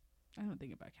 I don't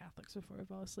think about Catholics before I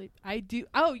fall asleep. I do.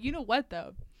 Oh, you know what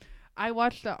though? I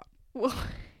watched I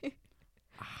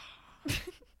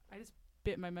just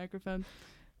bit my microphone.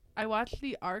 I watched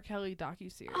the R. Kelly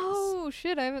docuseries. Oh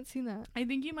shit, I haven't seen that. I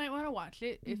think you might want to watch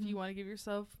it if you want to give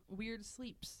yourself weird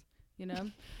sleeps, you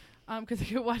know? Because I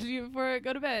could watch it before I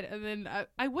go to bed. And then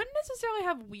I wouldn't necessarily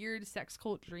have weird sex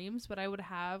cult dreams, but I would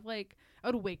have, like, I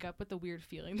would wake up with a weird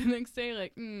feeling the next day,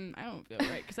 like, I don't feel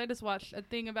right. Because I just watched a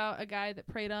thing about a guy that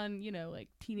preyed on, you know, like,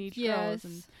 teenage girls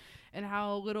and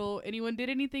how little anyone did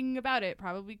anything about it,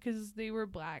 probably because they were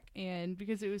black and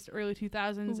because it was the early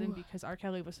 2000s and because R.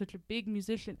 Kelly was such a big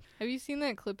musician. Have you seen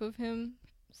that clip of him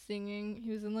singing?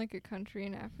 He was in, like, a country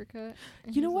in Africa.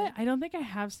 You know what? Like, I don't think I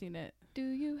have seen it. Do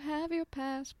you have your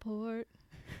passport?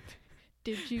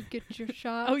 Did you get your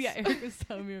shots? Oh yeah, Eric was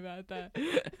telling me about that.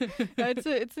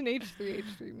 It's an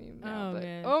H3 meme now.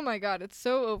 Man. Oh my god, it's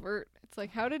so overt. It's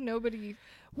like, how did nobody?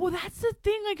 Well, that's the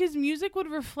thing. Like, his music would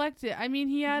reflect it. I mean,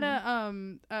 he had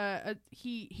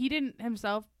he didn't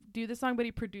himself do the song, but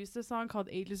he produced a song called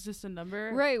 "Age Is Just a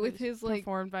Number." Right, with his like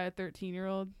performed by a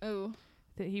 13-year-old. Oh,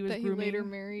 that he was that grooming. He later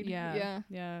married.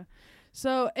 Yeah.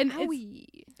 So, and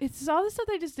it's all this stuff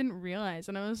I just didn't realize,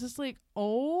 and I was just like,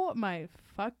 oh my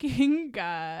fucking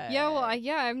god. Yeah, well,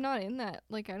 I'm not in that.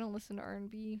 Like, I don't listen to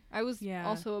R&B. I was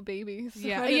also a baby. So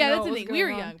yeah, that's the thing. We were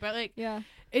young, but like,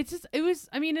 it's just, it was,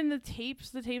 I mean, in the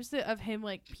tapes of him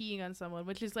like peeing on someone,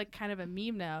 which is like kind of a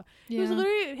meme now. It was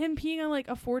literally him peeing on like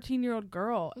a 14-year-old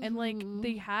girl, and like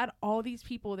they had all these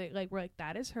people that like were like,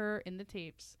 that is her in the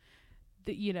tapes.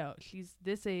 That, you know, she's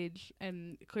this age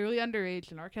and clearly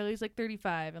underage, and R. Kelly's like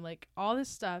 35, and like all this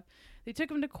stuff. They took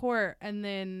him to court, and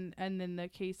then the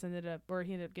case ended up, or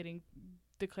he ended up getting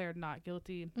declared not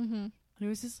guilty. And it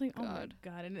was just like, oh my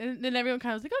god, and then everyone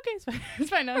kind of was like, okay,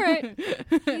 it's fine now. All right.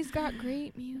 He's got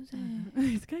great music.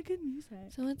 He's got good music,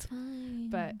 so it's fine.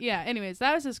 But yeah, anyways,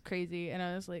 that was just crazy, and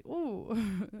I was like, ooh.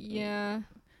 Yeah.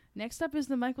 Next up is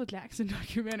the Michael Jackson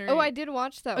documentary. Oh, I did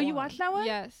watch that. Oh, you watched that one?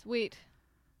 Yes. Wait.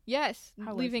 Yes,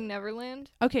 How Leaving Neverland.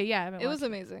 Okay, yeah, it was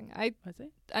amazing. Was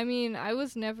it? I mean, I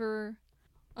was never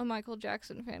a Michael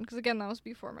Jackson fan because again, that was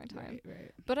before my time.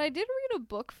 Right. But I did read a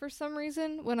book for some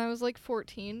reason when I was like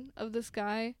 14 of this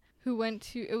guy who went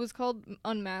to. It was called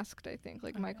Unmasked, I think,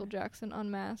 like Michael Jackson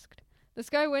Unmasked. This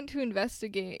guy went to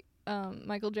investigate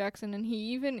Michael Jackson, and he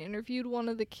even interviewed one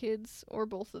of the kids or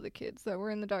both of the kids that were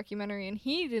in the documentary, and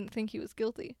he didn't think he was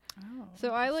guilty. Oh,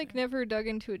 so I like never dug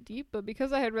into it deep, but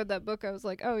because I had read that book, I was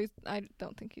like, oh, I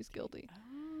don't think he's guilty.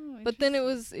 Oh, but then it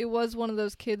was one of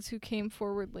those kids who came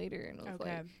forward later and was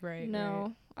like, right,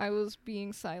 no, right. I was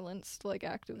being silenced like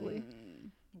actively.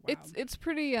 Wow. It's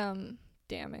pretty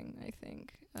damning, I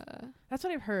think. That's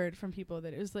what I've heard from people,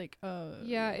 that it was like,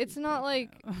 yeah, it's not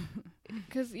like,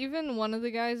 because even one of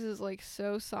the guys is like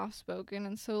so soft spoken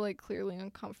and so like clearly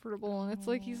uncomfortable, and it's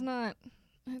like he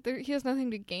has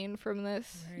nothing to gain from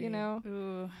this, you know.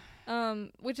 Ooh.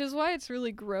 Which is why it's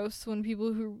really gross when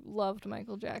people who loved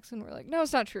Michael Jackson were like, no,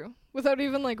 it's not true, without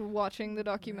even like watching the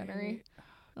documentary. Right.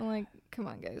 I'm like, come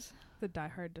on, guys. The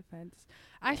diehard defense.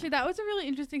 Actually, that was a really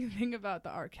interesting thing about the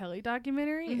R. Kelly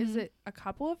documentary, is that a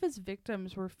couple of his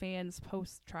victims were fans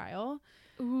post-trial.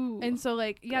 Ooh. And so,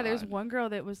 like, yeah, there's one girl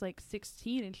that was, like,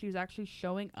 16, and she was actually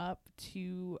showing up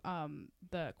to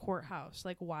the courthouse,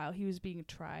 like, while he was being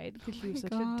tried, because she was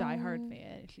such a diehard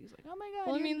fan. And she was like, oh, my God.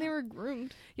 Well, I mean, they were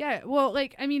groomed. Yeah, well,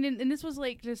 like, I mean, and this was,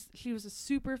 like, just, she was a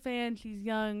super fan. She's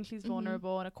young. She's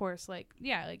vulnerable. And, of course, like,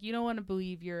 yeah, like, you don't want to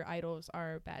believe your idols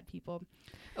are bad people.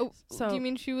 Oh, so do you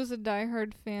mean she was a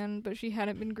diehard fan, but she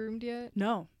hadn't been groomed yet?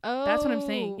 No. Oh. That's what I'm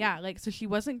saying. Yeah, like, so she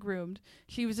wasn't groomed.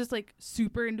 She was just, like,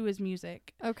 super into his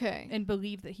music. Okay. And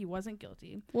believed that he wasn't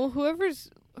guilty. Well, whoever's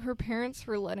her parents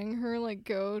for letting her, like,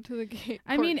 go to the case.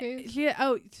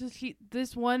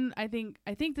 This one, I think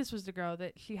this was the girl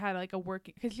that she had, like, a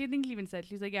working, because she even said,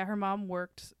 she's like, yeah, her mom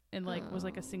worked and, like, was,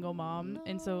 like, a single mom. No.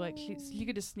 And so, like, she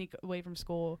could just sneak away from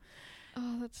school.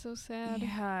 Oh, that's so sad.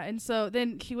 Yeah, and so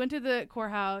then she went to the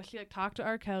courthouse. She, like, talked to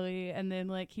R. Kelly, and then,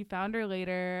 like, he found her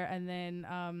later, and then,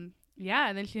 and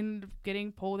then she ended up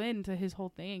getting pulled into his whole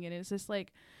thing, and it's just,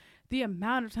 like, the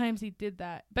amount of times he did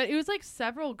that. But it was, like,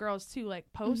 several girls, too,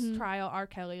 like, post-trial R.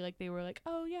 Kelly, like, they were like,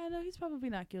 oh, yeah, no, he's probably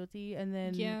not guilty, and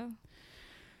then... Yeah.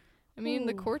 I mean,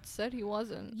 the court said he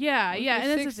wasn't. Yeah, if yeah,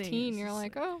 you're and 16, you're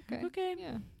like, oh, okay. Okay.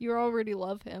 Yeah. You already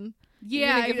love him.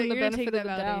 Yeah, give him the benefit of the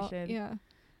validation. doubt. Yeah.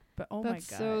 But oh That's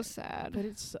my god, so sad. But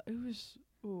it was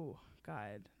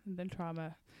god, and then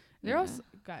trauma. They're also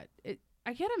god.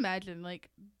 I can't imagine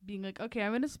like being like, okay,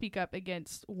 I'm gonna speak up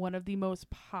against one of the most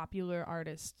popular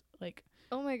artists, like,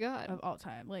 oh my god, of all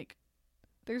time. Like,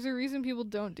 There's a reason people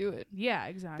don't do it. Yeah,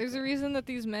 exactly. There's a reason that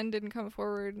these men didn't come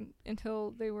forward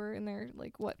until they were in their,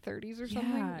 like, what, 30s or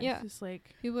something? Yeah. It's just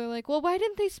like... People are like, well, why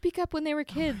didn't they speak up when they were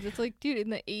kids? It's like, dude, in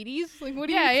the 80s? Like, what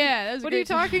are what are you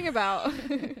talking about?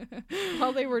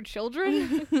 While they were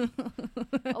children?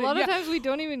 A lot of times we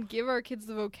don't even give our kids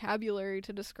the vocabulary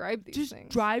to describe these just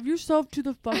things. drive yourself to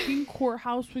the fucking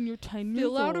courthouse when you're 10 years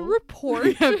old. Fill out a report.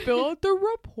 Yeah, fill out the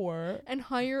report. And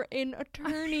hire an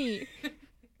attorney.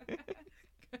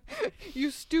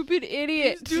 You stupid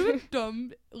idiot. You stupid,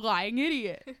 dumb, lying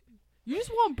idiot. You just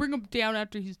want to bring him down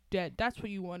after he's dead. That's what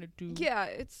you want to do. Yeah,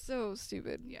 it's so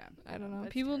stupid. Yeah. I don't know.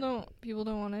 That's People terrible.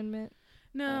 don't want to admit.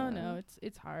 No,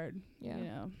 it's hard. Yeah. You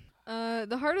know.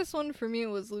 The hardest one for me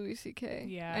was Louis C.K.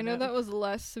 Yeah, I know no. that was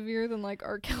less severe than like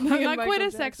R. Kelly. Not and quite Michael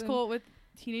a sex Jackson. cult with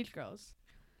teenage girls.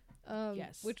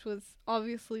 Yes. Which was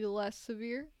obviously less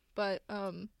severe, but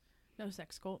No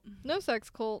sex cult. no sex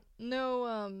cult,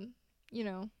 no you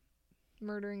know,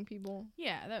 murdering people.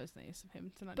 Yeah, that was nice of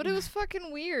him to not. But do it was that.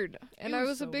 fucking weird, and It I was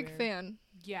was a so big weird. fan.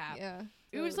 Yeah. Yeah.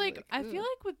 It was like I ugh. feel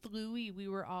like with Louis, we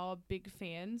were all big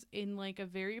fans in like a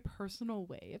very personal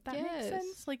way. If that makes Yes.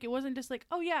 sense. Like it wasn't just like,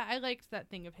 oh yeah, I liked that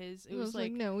thing of his. It was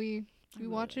like no, we I really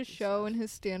watch like his show and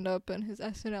his stand up and his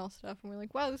SNL stuff, and we're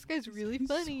like, wow, this guy's really He's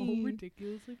funny. so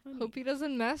ridiculously funny. Hope he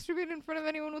doesn't masturbate in front of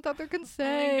anyone without their Oh my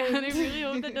consent. God, I really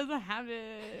hope that doesn't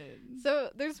happen. So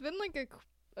there's been like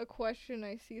a question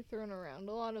I see thrown around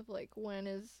a lot of like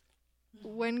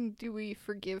when do we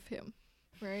forgive him,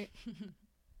 right?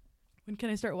 When can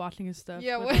I start watching his stuff?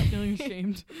 Yeah, without when- feeling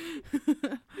ashamed.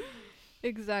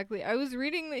 Exactly. I was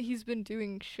reading that he's been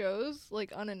doing shows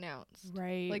like unannounced.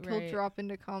 Right. Like right. he'll drop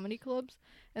into comedy clubs,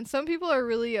 and some people are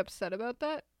really upset about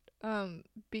that.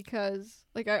 Because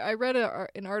like I read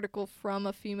an article from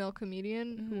a female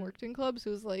comedian who Mhm. worked in clubs who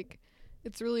was like,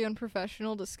 it's really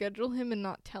unprofessional to schedule him and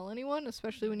not tell anyone,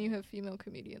 especially when you have female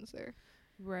comedians there.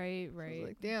 Right. I Right. was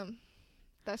like, damn,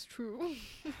 that's true.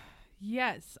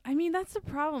 Yes. I mean, that's the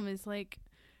problem is like,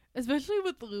 especially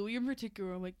with Louis in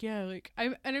particular, I'm like, yeah, like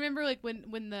I remember like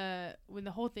when the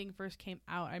whole thing first came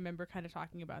out, I remember kind of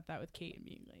talking about that with Kate and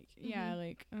being like, yeah,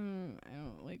 like, I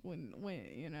don't like when,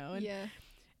 you know, and Yeah.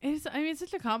 it's, I mean, it's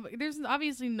such a there's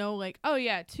obviously no like, oh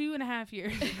yeah, 2.5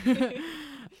 years.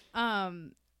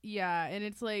 Yeah. And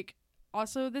it's like,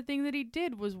 also the thing that he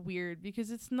did was weird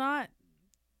because it's not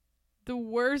the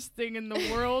worst thing in the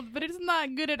world, but it's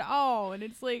not good at all. And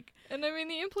it's like, And I mean,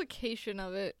 the implication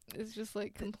of it is just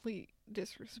like complete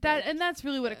disrespect. that's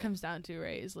really what it Yeah. comes down to,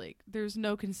 right? Is like there's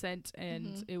no consent and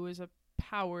Mhm. it was a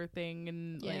power thing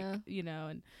and Yeah. like, you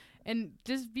know, and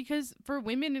just because for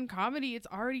women in comedy it's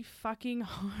already fucking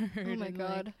hard. Oh my and,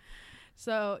 god. like,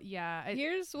 so yeah,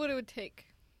 Here's what it would take.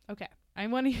 okay. I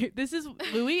want to hear this is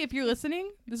Louis, if you're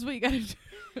listening, this is what you got to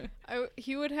do.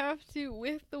 He would have to,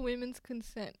 with the women's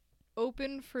consent,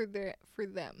 open for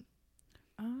them.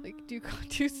 Like do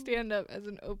stand up as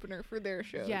an opener for their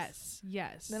shows.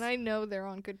 Yes. Then I know they're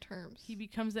on good terms. He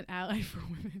becomes an ally for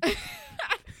women.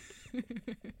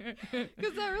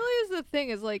 Because that really is the thing,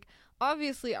 is like,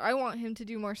 obviously I want him to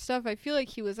do more stuff. I feel like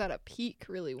he was at a peak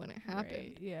really when it happened.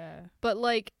 Right, yeah. But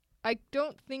like, I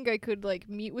don't think I could like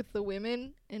meet with the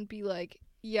women and be like,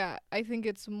 yeah, I think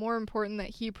it's more important that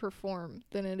he perform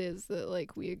than it is that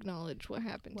like we acknowledge what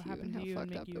happened What to you happened and to you how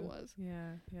and fucked make up it you- was.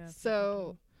 Yeah.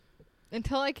 So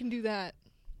until I can do that,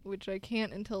 which I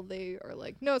can't until they are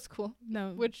like, no, it's cool,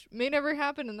 no. which may never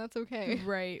happen, and that's okay.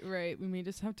 Right. We may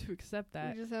just have to accept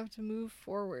that. We just have to move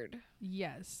forward.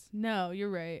 Yes. No, you're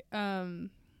right.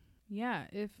 Yeah,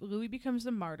 if Louis becomes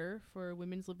a martyr for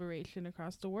women's liberation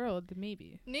across the world, then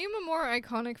maybe. Name a more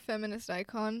iconic feminist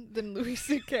icon than Louis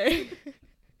C.K.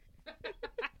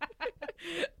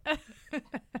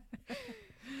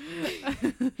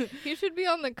 He should be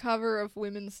on the cover of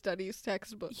women's studies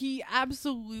textbook He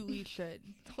absolutely should.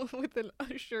 with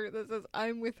a shirt that says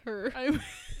 "I'm with her."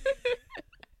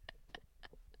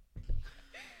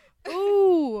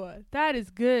 Ooh, that is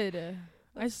good.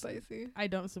 That's spicy. I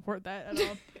don't support that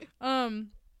at all.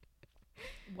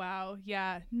 Wow.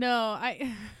 Yeah. No,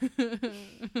 I.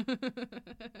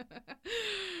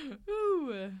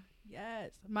 Ooh.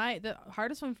 Yes. The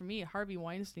hardest one for me, Harvey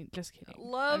Weinstein. Just kidding.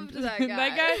 Loved I'm that just- guy.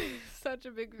 That guy, Such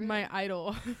a big fan. my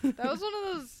idol. That was one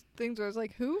of those things where I was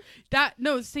like, who?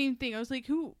 Same thing. I was like,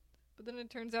 who? But then it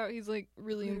turns out he's like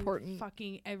really Who important.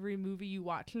 Fucking every movie you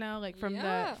watch now, like from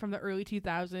Yeah. the early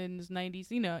 2000s, 90s,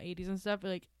 80s and stuff,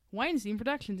 like Weinstein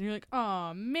Productions, and you're like,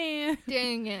 oh man,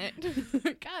 Dang it.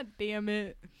 god damn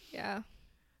it. Yeah.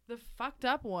 The fucked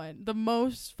up one, the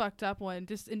most fucked up one,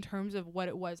 just in terms of what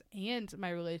it was and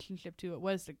my relationship to it,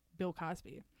 was the Bill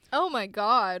Cosby. Oh my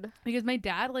god. Because my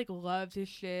dad like loved his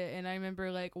shit, and I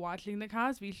remember like watching the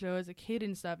Cosby Show as a kid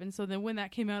and stuff. And so then when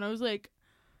that came out, I was like,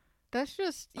 that's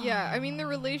just, yeah, I mean, the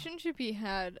relationship he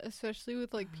had, especially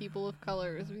with, like, people of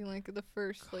color, as being, like, the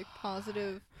first, like,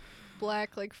 positive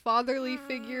black, like, fatherly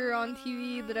figure on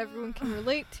TV that everyone can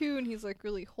relate to, and he's, like,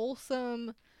 really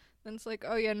wholesome. Then it's like,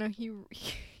 oh, yeah, no,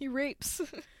 he rapes.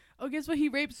 oh, guess what? He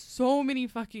rapes so many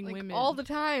fucking like, women. all the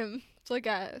time. It's like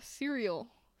a serial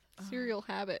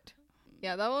habit.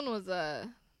 Yeah, that one was, that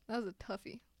was a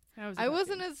toughie. I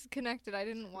wasn't as connected. I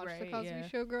didn't watch the Cosby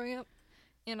Show growing up.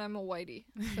 And I'm a whitey.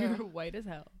 So. You're white as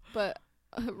hell. But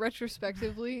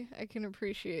retrospectively, I can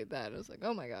appreciate that. I was like,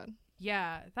 oh my god.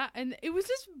 Yeah, that, and it was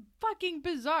just fucking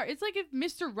bizarre. It's like if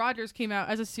Mr. Rogers came out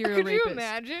as a serial Could rapist. you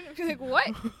imagine? Like, what?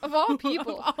 Of all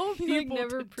people. Of all people, like,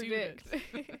 never to predict.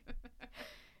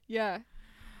 Yeah.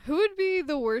 Who would be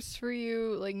the worst for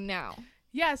you, like, now?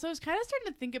 Yeah, so I was kind of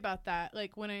starting to think about that.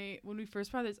 Like, when we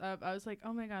first brought this up, I was like,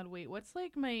 oh my god, wait, what's,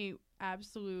 like, my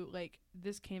absolute, like,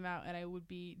 this came out and I would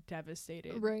be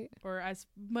devastated. Right. Or as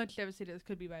much devastated as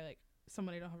could be by, like,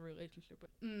 someone I don't have a relationship with.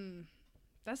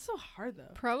 That's so hard,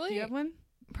 though. Probably. Do you have one?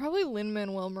 Probably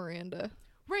Lin-Manuel Miranda.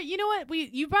 Right, you know what?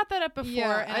 You brought that up before.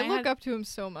 Yeah, and I look up to him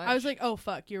so much. I was like, oh,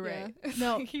 fuck, you're yeah. right.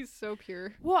 No. He's so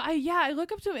pure. Well, I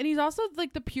look up to him, and he's also,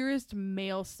 like, the purest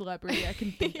male celebrity I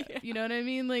can think Yeah. of. You know what I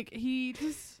mean? Like, he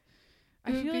just...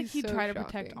 I feel like he'd try to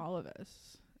protect all of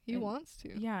us. He wants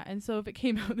to. Yeah, and so if it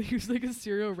came out that he was, like, a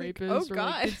serial rapist oh, or, God.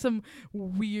 like, did some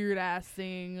weird-ass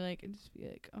thing, like, it'd just be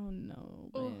like, oh, no,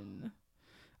 Lynn.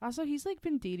 Also, he's, like,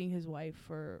 been dating his wife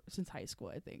since high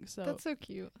school, I think. So that's so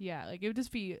cute. Yeah, like, it would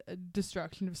just be a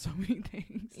destruction of so many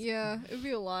things. Yeah, it would be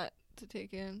a lot to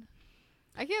take in.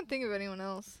 I can't think of anyone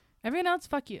else. Everyone else,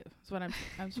 fuck you. That's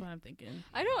what I'm thinking.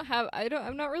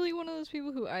 I'm not really one of those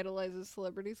people who idolizes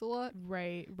celebrities a lot.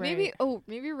 Right.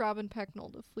 Maybe Robin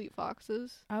Pecknold of Fleet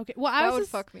Foxes. Okay. Well, that would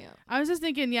fuck me up. I was just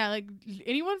thinking, yeah, like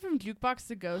anyone from Jukebox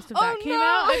the Ghost, if that came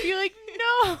out, I'd be like,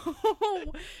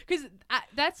 no, because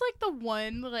that's like the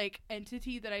one like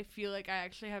entity that I feel like I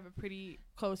actually have a pretty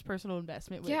close personal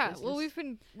investment with. Yeah. Well, we've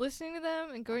been listening to them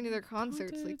and going to their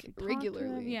concerts like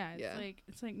regularly. Yeah.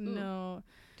 It's like no.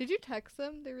 Did you text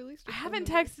them? They released I haven't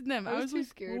texted them. I was too like,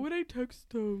 scared. what would I text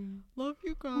them? Love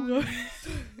you guys.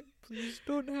 Please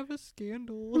don't have a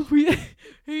scandal.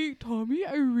 Hey, Tommy,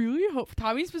 I really hope...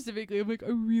 Tommy specifically, I'm like, I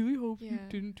really hope you Yeah.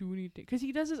 didn't do anything. Because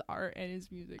he does his art and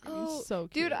his music. And he's so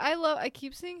cute. Dude, I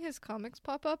keep seeing his comics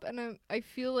pop up, and I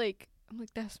feel like... I'm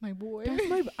like, that's my boy.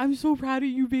 I'm so proud of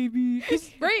you, baby.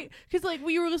 Right? Because, like,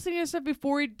 we were listening to stuff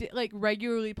before he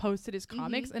regularly posted his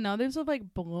comics, and now they're so,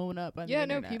 like, blown up on the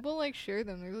internet. People, like, share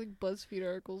them. They're, like, BuzzFeed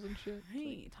articles and shit.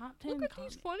 Hey, like, top 10 look at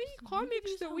these funny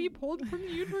comics that we pulled from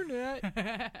the internet.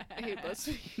 I hate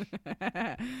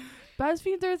BuzzFeed.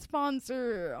 BuzzFeed's our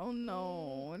sponsor. Oh,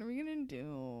 no. What are we going to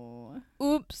do?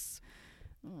 Oops.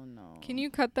 Oh, no. Can you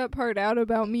cut that part out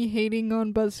about me hating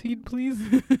on BuzzFeed, please?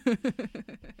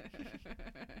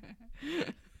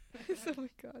 Oh my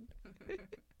god.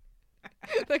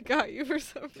 That got you for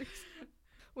some reason.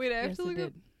 Wait, I have to look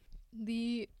up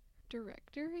the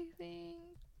director, I think.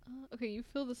 Okay, you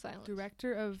fill the silence.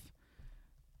 Director of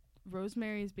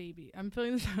Rosemary's Baby. I'm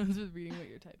filling the silence with reading what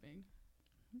you're typing.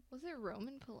 Was it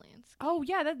Roman Polanski? Oh,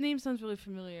 yeah, that name sounds really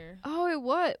familiar. Oh, it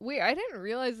was. Wait, I didn't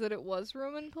realize that it was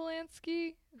Roman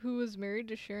Polanski who was married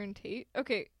to Sharon Tate.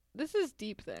 Okay, this is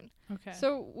deep then. Okay.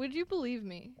 So, would you believe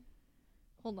me?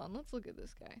 Hold on, let's look at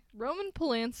this guy. Roman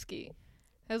Polanski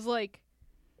has, like,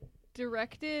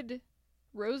 directed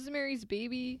Rosemary's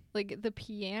Baby, like, The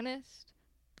Pianist,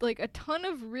 like, a ton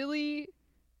of really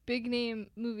big-name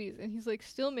movies, and he's, like,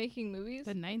 still making movies.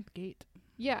 The Ninth Gate.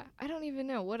 Yeah, I don't even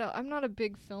know what else. I'm not a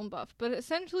big film buff, but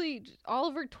essentially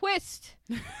Oliver Twist.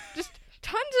 Just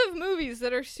tons of movies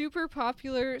that are super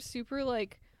popular, super,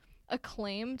 like,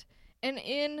 acclaimed. And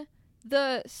in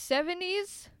the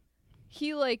 70s,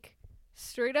 he, like,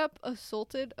 straight up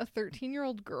assaulted a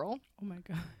 13-year-old girl. Oh my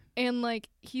god. And, like,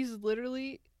 he's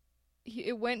literally...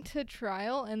 it went to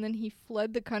trial, and then he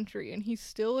fled the country, and he's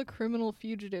still a criminal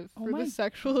fugitive for the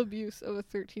sexual abuse of a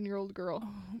 13-year-old girl.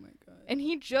 Oh my god. And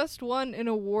he just won an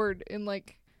award in,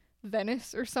 like,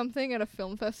 Venice or something at a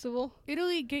film festival.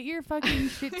 Italy, get your fucking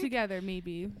shit together,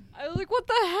 maybe. I was like, what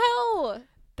the hell?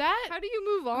 How do you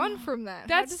move on from that?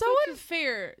 That's so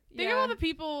unfair. Think of all the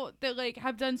people that, like,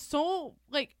 have done so,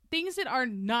 like, things that are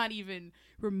not even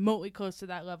remotely close to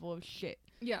that level of shit.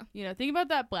 Yeah. You know, think about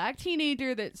that black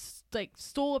teenager that, like,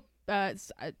 stole,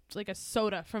 like, a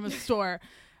soda from a store,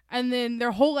 and then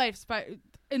their whole life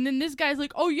and then this guy's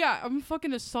like, oh yeah, I'm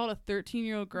fucking assault a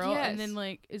 13-year-old girl, Yes. and then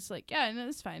like it's like, yeah, no,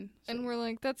 it's fine. So And we're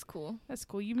like, that's cool. that's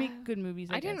cool. You make good movies.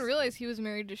 I didn't guess. realize he was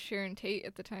married to Sharon Tate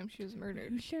at the time she was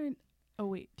murdered. Who's Sharon? Oh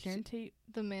wait, Sharon Tate.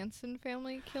 The Manson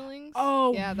family killings.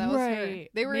 Oh yeah, that was her. right.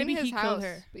 They were Maybe in his he house, killed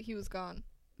her. but he was gone.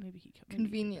 Maybe he killed.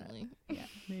 Conveniently. Yeah,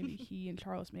 maybe he and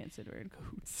Charles Manson were in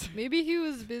cahoots. Maybe he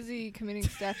was busy committing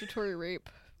statutory rape.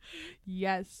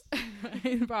 Yes,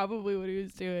 probably what he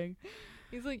was doing.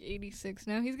 He's like 86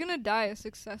 now. He's gonna die a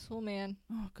successful man.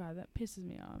 Oh god, that pisses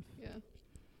me off. Yeah.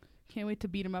 Can't wait to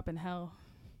beat him up in hell.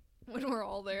 When we're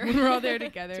all there. When we're all there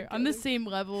together on the same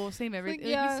level, same everything, like,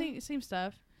 yeah. same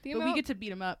stuff. The But we amount- get to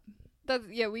beat him up.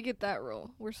 we get that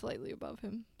role. We're slightly above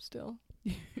him still.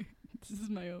 This is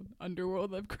my own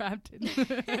underworld I've crafted.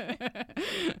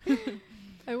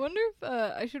 I wonder if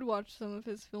I should watch some of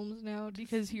his films now.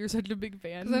 Because you're such a big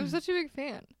fan. Because I'm such a big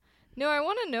fan. No, I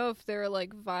want to know if there are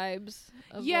like vibes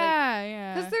of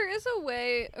yeah. Because there is a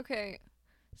way. Okay,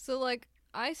 so like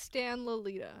I stan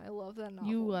Lolita. I love that novel.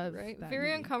 You love right? that Very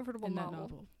movie uncomfortable in that novel.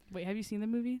 novel. Wait, have you seen the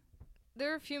movie?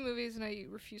 There are a few movies and I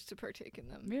refuse to partake in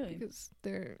them. Really? Because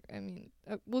they're. I mean,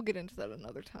 we'll get into that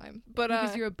another time. But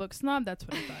Because you're a book snob. That's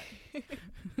what I thought.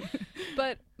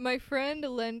 But my friend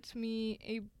lent me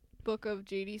a book of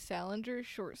J.D. Salinger's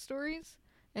short stories,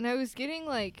 and I was getting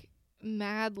like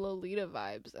mad Lolita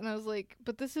vibes, and I was like,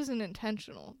 but this isn't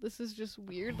intentional. This is just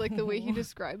weird. Like the way he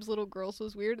describes little girls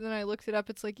was weird. And then I looked it up.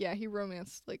 It's like, yeah, he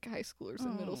romanced like high schoolers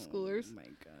and middle schoolers. Oh my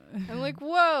god. I'm like,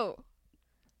 whoa,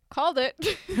 called it.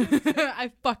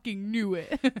 I fucking knew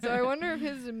it. So I wonder if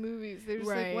his movies, there's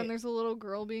like Right. when there's a little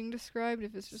girl being described,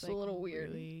 if it's just like a little weird,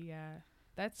 Really, yeah.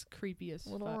 That's creepy as a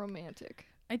little fuck. romantic.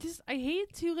 I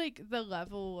hate to like the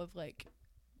level of like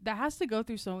that has to go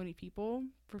through so many people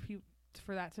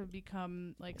for that to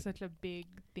become like such a big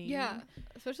thing. Yeah,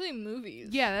 especially in movies.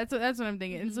 Yeah, that's what I'm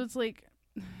thinking. And so Mhm. it's like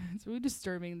it's really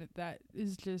disturbing that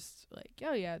is just like,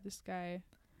 oh yeah, this guy,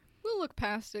 We'll look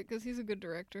past it because he's a good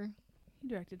director. he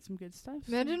directed some good stuff.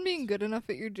 Imagine being good enough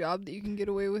at your job that you can get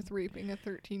away with raping a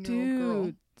 13-year-old girl.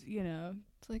 Dude, you know.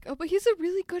 It's like, oh, but he's a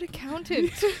really good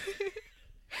accountant.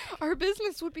 Our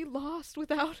business would be lost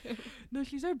without him. No,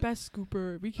 she's our best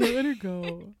scooper. We can't let her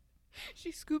go.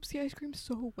 She scoops the ice cream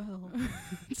so well.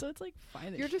 So it's like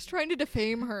fine. that You're she- just trying to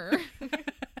defame her.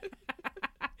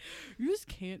 You just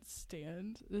can't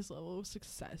stand this level of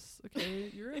success, okay?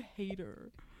 You're a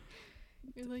hater.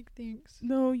 You're like, thanks.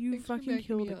 No, you Thanks for fucking backing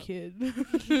killed me a up. kid.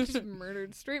 Just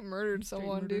murdered, straight murdered Straight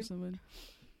someone, murdered dude. someone.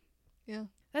 Yeah.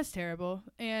 That's terrible.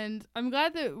 And I'm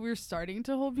glad that we're starting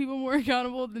to hold people more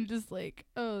accountable than just like,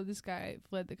 oh, this guy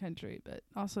fled the country. But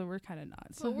also, we're kind of not.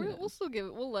 So So we'll still give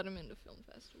it. We'll let him into film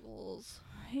festivals.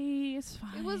 hey, it's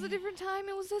fine. It was a different time.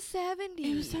 It was the 70s.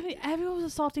 It was everyone was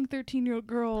assaulting 13-year-old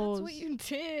girls. That's what you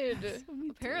did. That's what we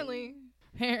Apparently.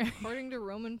 did. According to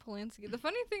Roman Polanski. The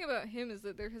funny thing about him is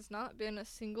that there has not been a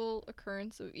single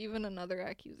occurrence of even another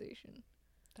accusation.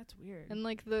 That's weird. And,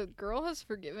 like, the girl has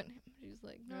forgiven him. She's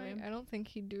like, no, Really? I don't think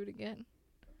he'd do it again.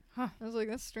 Huh. I was like,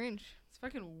 that's strange. It's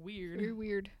fucking weird. Very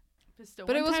weird. But still,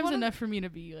 But it one was time's one of- enough for me to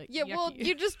be like, Yeah, well, yucky.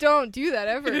 you just don't do that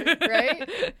ever, right?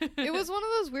 It was one of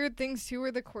those weird things, too,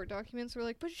 where the court documents were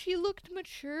like, but she looked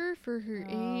mature for her age.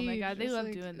 Oh my god, they It's love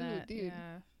like, doing ooh, that. Dude,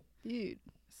 Yeah. dude,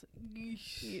 It's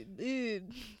like,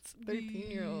 dude, it's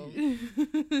 13-year-old.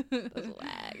 That's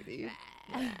lag, dude.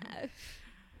 Lag.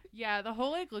 Yeah, the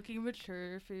whole like looking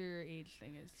mature for your age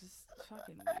thing is just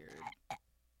fucking weird.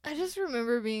 I just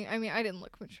remember being, I mean, I didn't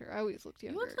look mature. I always looked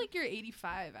younger. You looked like you're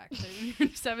 85 actually when you're in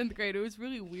 7th grade. It was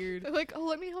really weird. They're like, oh,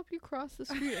 let me help you cross the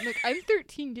street. I'm like, I'm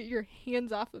 13. Get your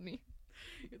hands off of me.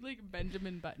 You're like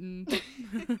Benjamin Button.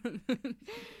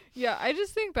 Yeah, I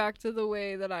just think back to the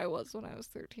way that I was when I was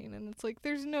 13, and it's like,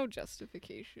 there's no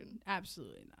justification.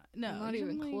 Absolutely not. No, Not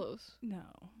even like, close. No,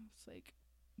 it's like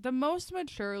the most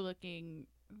mature looking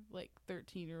like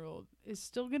 13-year-old is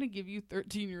still gonna give you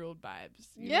 13-year-old vibes.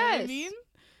 You know what I Yes. mean?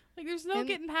 Like there's no And-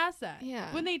 getting past that.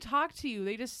 yeah. When they talk to you,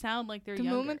 they just sound like they're The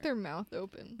younger. moment their mouth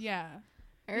opens. Yeah.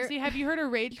 I You re- see, have you heard of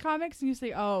Rage comics? And you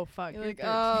say, "Oh fuck, You're you're like,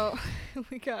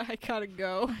 13." oh, I gotta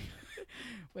go.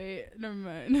 Wait, never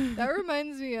mind. That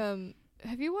reminds me,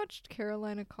 have you watched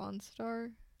Carolina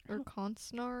Constar? Or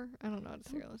Consnar? I don't know how to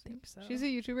say her last name. think so. She's a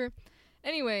YouTuber.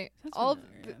 Anyway, Sounds all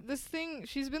familiar, yeah. this thing,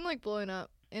 she's been like blowing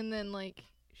up, and then like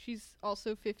she's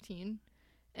also 15,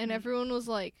 and Mhm. everyone was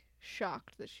like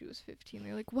shocked that she was 15.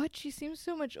 They're like, "What? She seems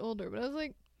so much older." But I was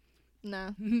like,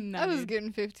 "Nah." Nah, I was dude.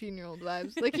 getting 15-year-old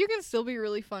vibes. Like you can still be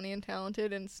really funny and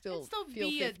talented and still, It'd still feel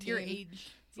be 15. at your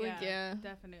age. It's like, yeah.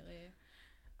 Definitely.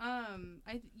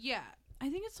 I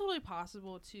think it's totally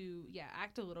possible to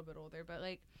act a little bit older, but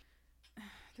like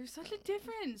There's such a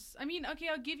difference. I mean, okay,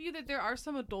 I'll give you that there are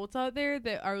some adults out there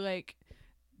that are like,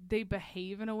 they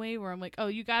behave in a way where I'm like, oh,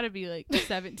 you gotta be like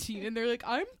 17, and they're like,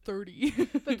 I'm 30.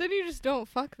 But then you just don't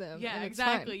fuck them. Yeah, and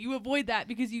exactly. You avoid that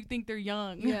because you think they're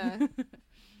young. Yeah.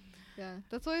 Yeah,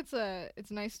 that's why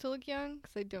it's nice to look young,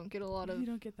 because I don't get a lot of You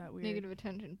don't get that weird. negative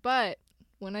attention. But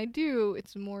when I do,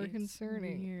 it's more It's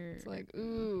concerning. weird. It's like,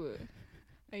 ooh,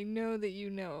 I know that you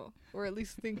know, or at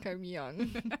least think I'm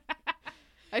young.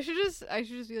 I should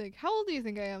just be like, how old do you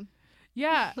think I am?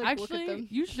 Yeah, Like, look at actually, them.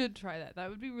 you should try that. That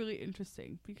would be really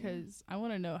interesting because I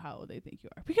want to know how old they think you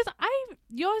are. Because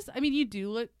you do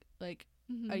look like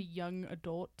a young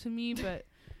adult to me, but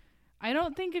I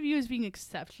don't think of you as being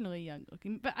exceptionally young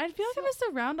looking. But I feel like I was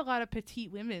around a lot of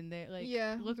petite women that like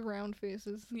look round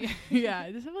faces. yeah,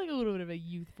 just have like a little bit of a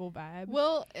youthful vibe.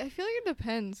 Well, I feel like it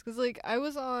depends, because like I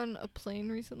was on a plane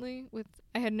recently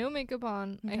I had no makeup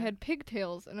on, I Okay. had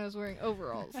pigtails, and I was wearing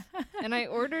overalls, and I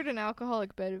ordered an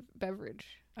alcoholic beverage,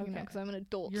 Okay. because I'm an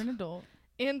adult. You're an adult.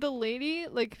 And the lady,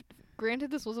 like,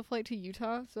 granted this was a flight to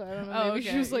Utah, so I don't know, Oh, maybe she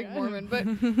okay, was like yeah. Mormon,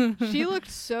 but she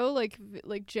looked so like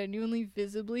genuinely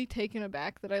visibly taken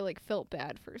aback that I like felt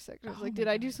bad for a second. I was Oh like, my did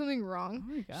I do God. something wrong?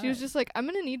 Oh my god. She was just like, I'm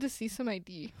gonna need to see some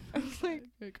ID. I was like,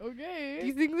 okay. do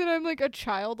you think that I'm like a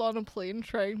child on a plane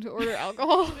trying to order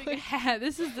alcohol?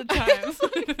 This is the time.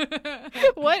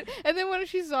 What? And then when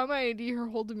she saw my ID, her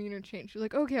whole demeanor changed. She was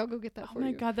like, okay, I'll go get that Oh for my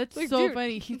you. god, that's Like, so dude.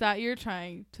 funny. He thought you were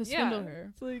trying to swindle Yeah. her.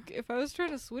 It's like, if I was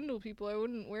trying to swindle people, I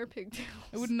wouldn't wear pigtails.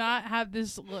 I would not have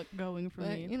this look going for But,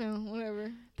 me. you know, whatever.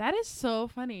 That is so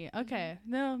funny. Okay.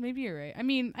 No, maybe you're right. I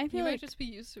mean, I You feel might like just be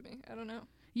used to me. I don't know.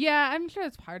 yeah, I'm sure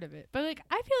it's part of it. But like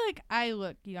I feel like I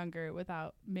look younger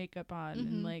without makeup on Mhm.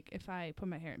 and like if I put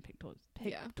my hair in pigtails.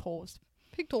 Yeah. Pigtails.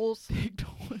 Pigtails.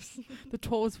 The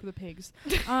toes for the pigs.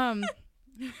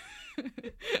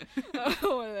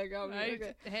 Oh, that got me. I-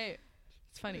 Okay. Hey,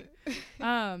 it's funny.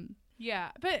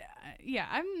 Yeah, but yeah,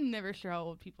 I'm never sure how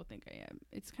old people think I am.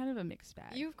 It's kind of a mixed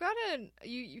bag. You've got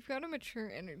a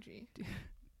mature energy.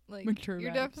 Like Mature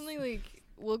you're vibes. definitely like,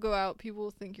 we'll go out, people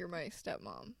will think you're my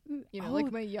stepmom. You know, Oh,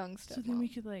 like my young so stepmom. then we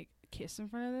could like kiss in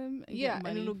front of them. And yeah, get money,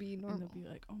 and it'll be and normal. they'll be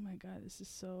like, "Oh my god, this is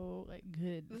so like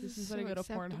good. This This is is what I so go to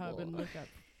Pornhub and acceptable." look up."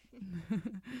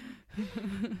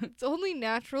 It's only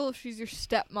natural if she's your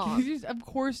stepmom. Of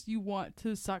course, you want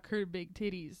to suck her big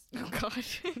titties. Oh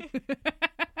gosh.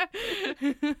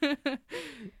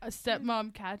 A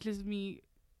stepmom catches me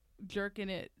jerking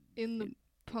it In the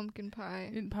pumpkin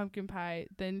pie. in pumpkin pie,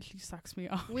 then she sucks me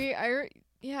off.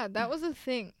 Yeah, that was a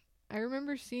thing. I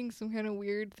remember seeing some kind of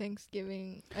weird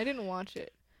Thanksgiving. I didn't watch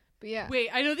it, but yeah. Wait,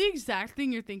 I know the exact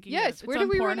thing you're thinking. Yes, of. where It's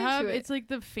did on we run Pornhub. into it? It's like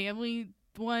the family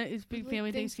one. It's big Like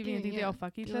family Thanksgiving. I think they yeah. all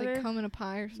fuck each They, other. like come in a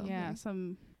pie or something. Yeah,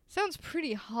 some. Sounds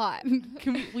pretty hot.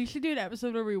 We should do an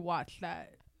episode where we watch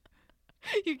that.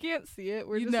 You can't see it.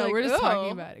 We're just no, like, we're just "Oh."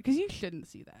 talking about it because you shouldn't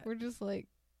see that. We're just like,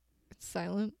 it's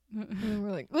silent, and then we're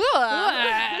like, "Ugh,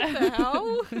 what the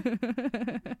hell?"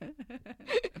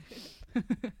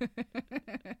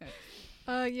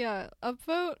 Yeah,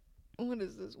 upvote. What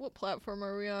is this? What platform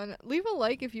are we on? Leave a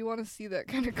like if you want to see that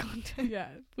kind of content. Yeah,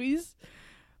 please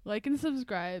like and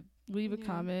subscribe. Leave a Yeah.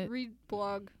 comment. Read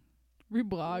blog.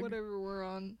 Reblog. Whatever we're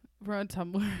on. We're on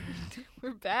Tumblr.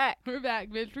 We're back. We're back,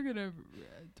 bitch. We're gonna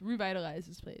revitalize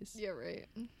this place. Yeah, right.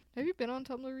 Have you been on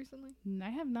Tumblr recently? I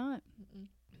have not.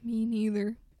 Me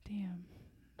neither. Damn,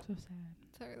 so sad.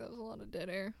 Sorry, that was a lot of dead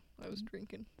air. I was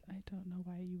drinking. I don't know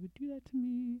why you would do that to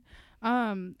me.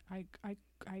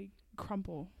 I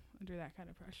crumple under that kind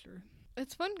of pressure.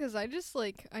 It's fun because I just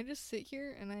sit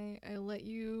here and I let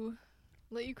you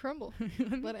crumble.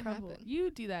 Let it Crumble. happen. You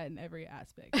do that in every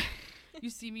aspect. You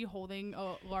see me holding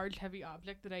a large, heavy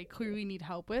object that I clearly need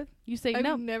help with. You say I've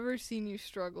no. never seen you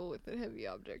struggle with a heavy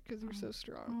object because we're so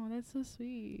strong. Oh, that's so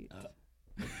sweet.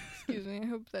 Excuse me. I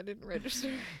hope that didn't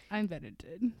register. I bet it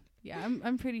did. Yeah,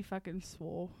 I'm pretty fucking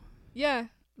swole. Yeah,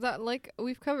 that like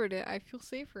we've covered it. I feel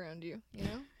safe around you. You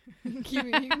know, you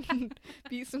can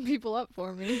beat some people up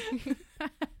for me.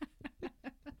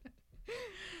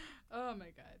 Oh my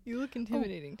god. You look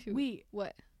intimidating too. Wait,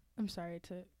 What? I'm sorry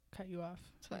to cut you off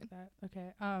It's like fine. that.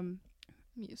 Okay. I'm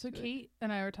used So to it. Kate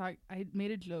and I were talking. I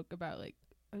made a joke about like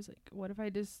I was like, what if I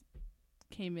just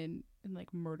came in and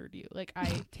like murdered you. Like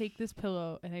I take this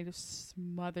pillow and I just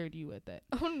smothered you with it.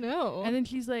 Oh no. And then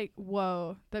she's like,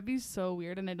 whoa, that'd be so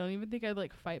weird. And I don't even think I'd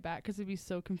like fight back because I'd be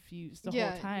so confused the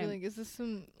whole time. You're like, is this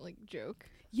some like joke?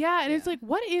 Yeah, and it's like,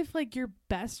 what if like your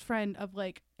best friend of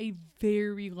like a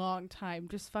very long time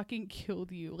just fucking killed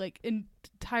you, like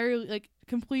entirely, like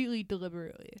completely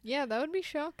deliberately? Yeah, that would be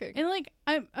shocking. And like,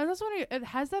 I was wondering,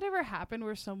 has that ever happened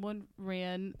where someone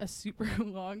ran a super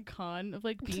long con of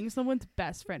like being someone's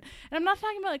best friend? And I'm not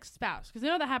talking about like spouse, because I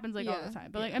know that happens like all the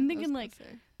time. But like, I'm thinking like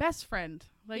best friend,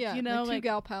 like you know, like two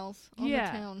gal pals on the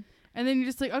town. And then you're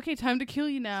just like, okay, time to kill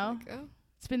you now. Like, oh.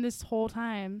 It's been this whole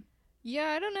time. Yeah,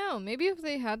 I don't know. Maybe if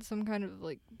they had some kind of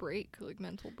like break, like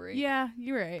mental break. Yeah,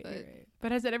 you're right.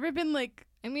 But has it ever been like?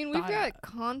 I mean, we've got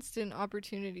constant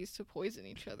opportunities to poison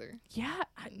each other. Yeah,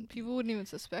 and people wouldn't even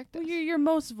suspect us. You're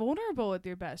most vulnerable with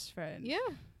your best friend. Yeah.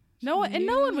 No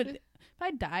one would. If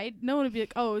I died, no one would be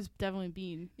like, "Oh, it was definitely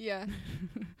Bean." Yeah.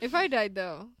 If I died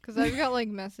though, because I've got like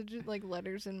messages, like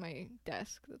letters in my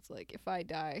desk that's like, "If I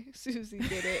die, Susie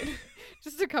did it,"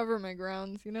 just to cover my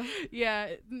grounds, you know? Yeah.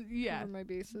 Cover my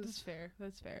bases.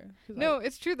 That's fair. No,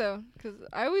 it's true though, because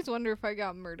I always wonder if I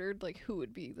got murdered, like who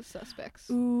would be the suspects?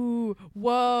 Ooh,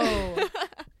 whoa,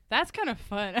 that's kind of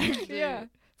fun. Actually. Yeah,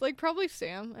 it's like probably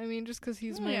Sam. I mean, just because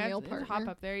he's my male partner. Hop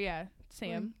up there, yeah.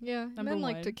 Sam. Yeah, men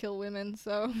like to kill women,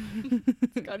 so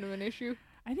it's kind of an issue.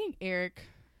 I think Eric.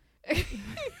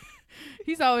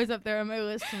 He's always up there on my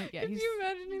list. Yeah, Can you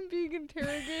imagine him being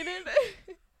interrogated?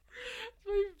 It's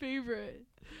my favorite.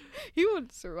 He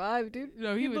wouldn't survive, dude.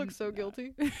 No, he'd look so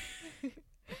guilty.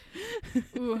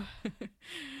 Ooh.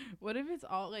 What if it's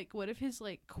all like? What if his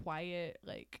like quiet,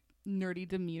 like nerdy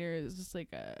demeanor is just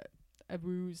like a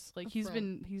ruse? Like he's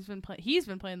been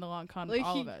playing the long con with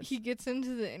all of us. He gets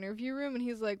into the interview room and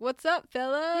he's like, "What's up,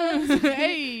 fellas?"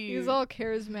 Hey. He's all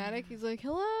charismatic. He's like,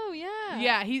 "Hello, yeah."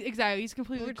 Yeah, he's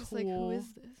completely We're just cool. like, who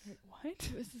is this? Like, what?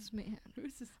 Who is this man? Who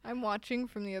is this? I'm watching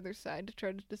from the other side to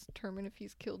try to determine if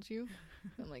he's killed you.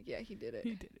 I'm like, yeah, he did it.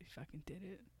 He did it. He fucking did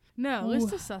it. No,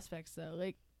 list of suspects though.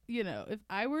 Like, you know, if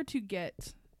I were to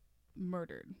get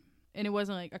murdered and it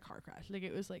wasn't like a car crash, like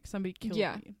it was like somebody killed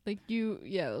me. Like you've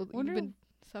been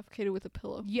suffocated with a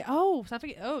pillow. Yeah. Oh,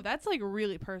 suffocate. Oh, that's like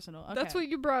really personal. Okay. That's what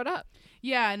you brought up.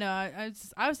 Yeah. No, I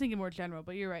was thinking more general,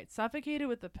 but you're right. Suffocated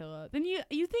with a pillow. Then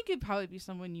you think it'd probably be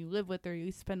someone you live with or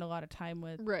you spend a lot of time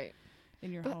with. Right.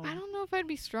 In your but home. I don't know if I'd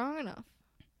be strong enough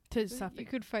to suffocate. You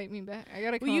could fight me back. I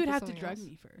gotta. Well, you'd have to drug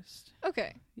me first.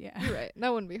 Okay. Yeah. You're right.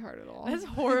 That wouldn't be hard at all. That's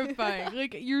horrifying.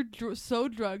 Like you're so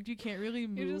drugged you can't really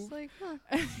move. You're just like, huh.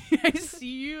 I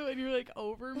see you and you're like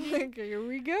over me. Like, here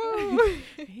we go.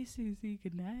 Hey Susie,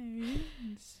 good night.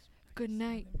 Good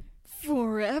night.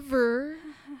 Forever.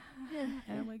 And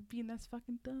I'm like, Bean, that's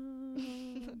fucking dumb.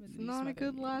 It's not a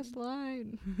good last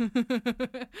line.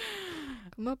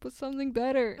 Come up with something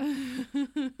better.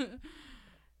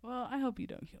 Well, I hope you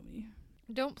don't kill me.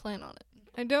 Don't plan on it.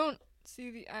 I don't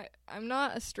see I'm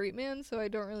not a straight man, so I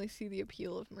don't really see the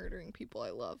appeal of murdering people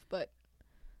I love, but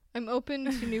I'm open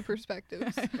to new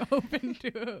perspectives. I'm open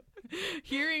to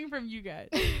hearing from you guys.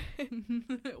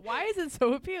 Why is it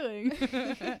so appealing?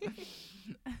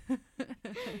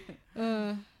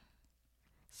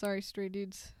 Sorry, stray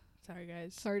dudes. Sorry,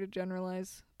 guys. Sorry to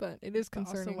generalize, but it is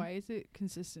concerning. Also, why is it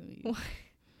consistently?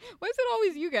 Why is it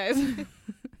always you guys?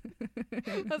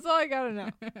 That's all I gotta know.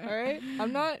 All right?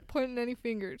 I'm not pointing any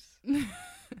fingers. I'm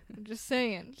just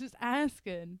saying. Just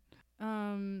asking.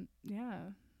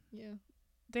 Yeah. Yeah.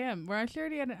 Damn, we're actually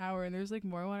already at an hour, and there's like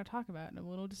more I want to talk about, and I'm a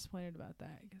little disappointed about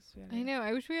that. I guess I know.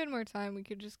 I wish we had more time. We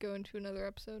could just go into another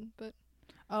episode, but.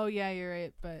 Oh yeah, you're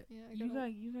right. But yeah, you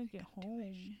gotta get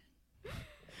home.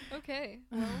 Okay.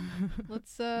 Well,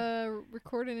 let's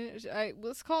record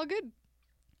let's call it good.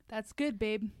 That's good,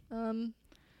 babe.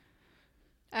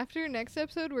 After next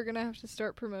episode, we're gonna have to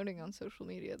start promoting on social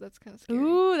media. That's kind of scary.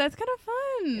 Ooh, that's kind of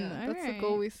fun. Yeah, that's the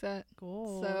goal we set.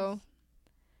 Goals. So,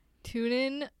 tune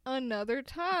in another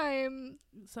time.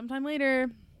 Sometime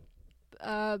later.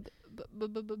 Bye,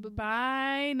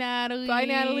 Natalie. Bye,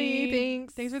 Natalie.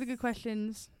 Thanks. Thanks for the good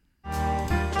questions.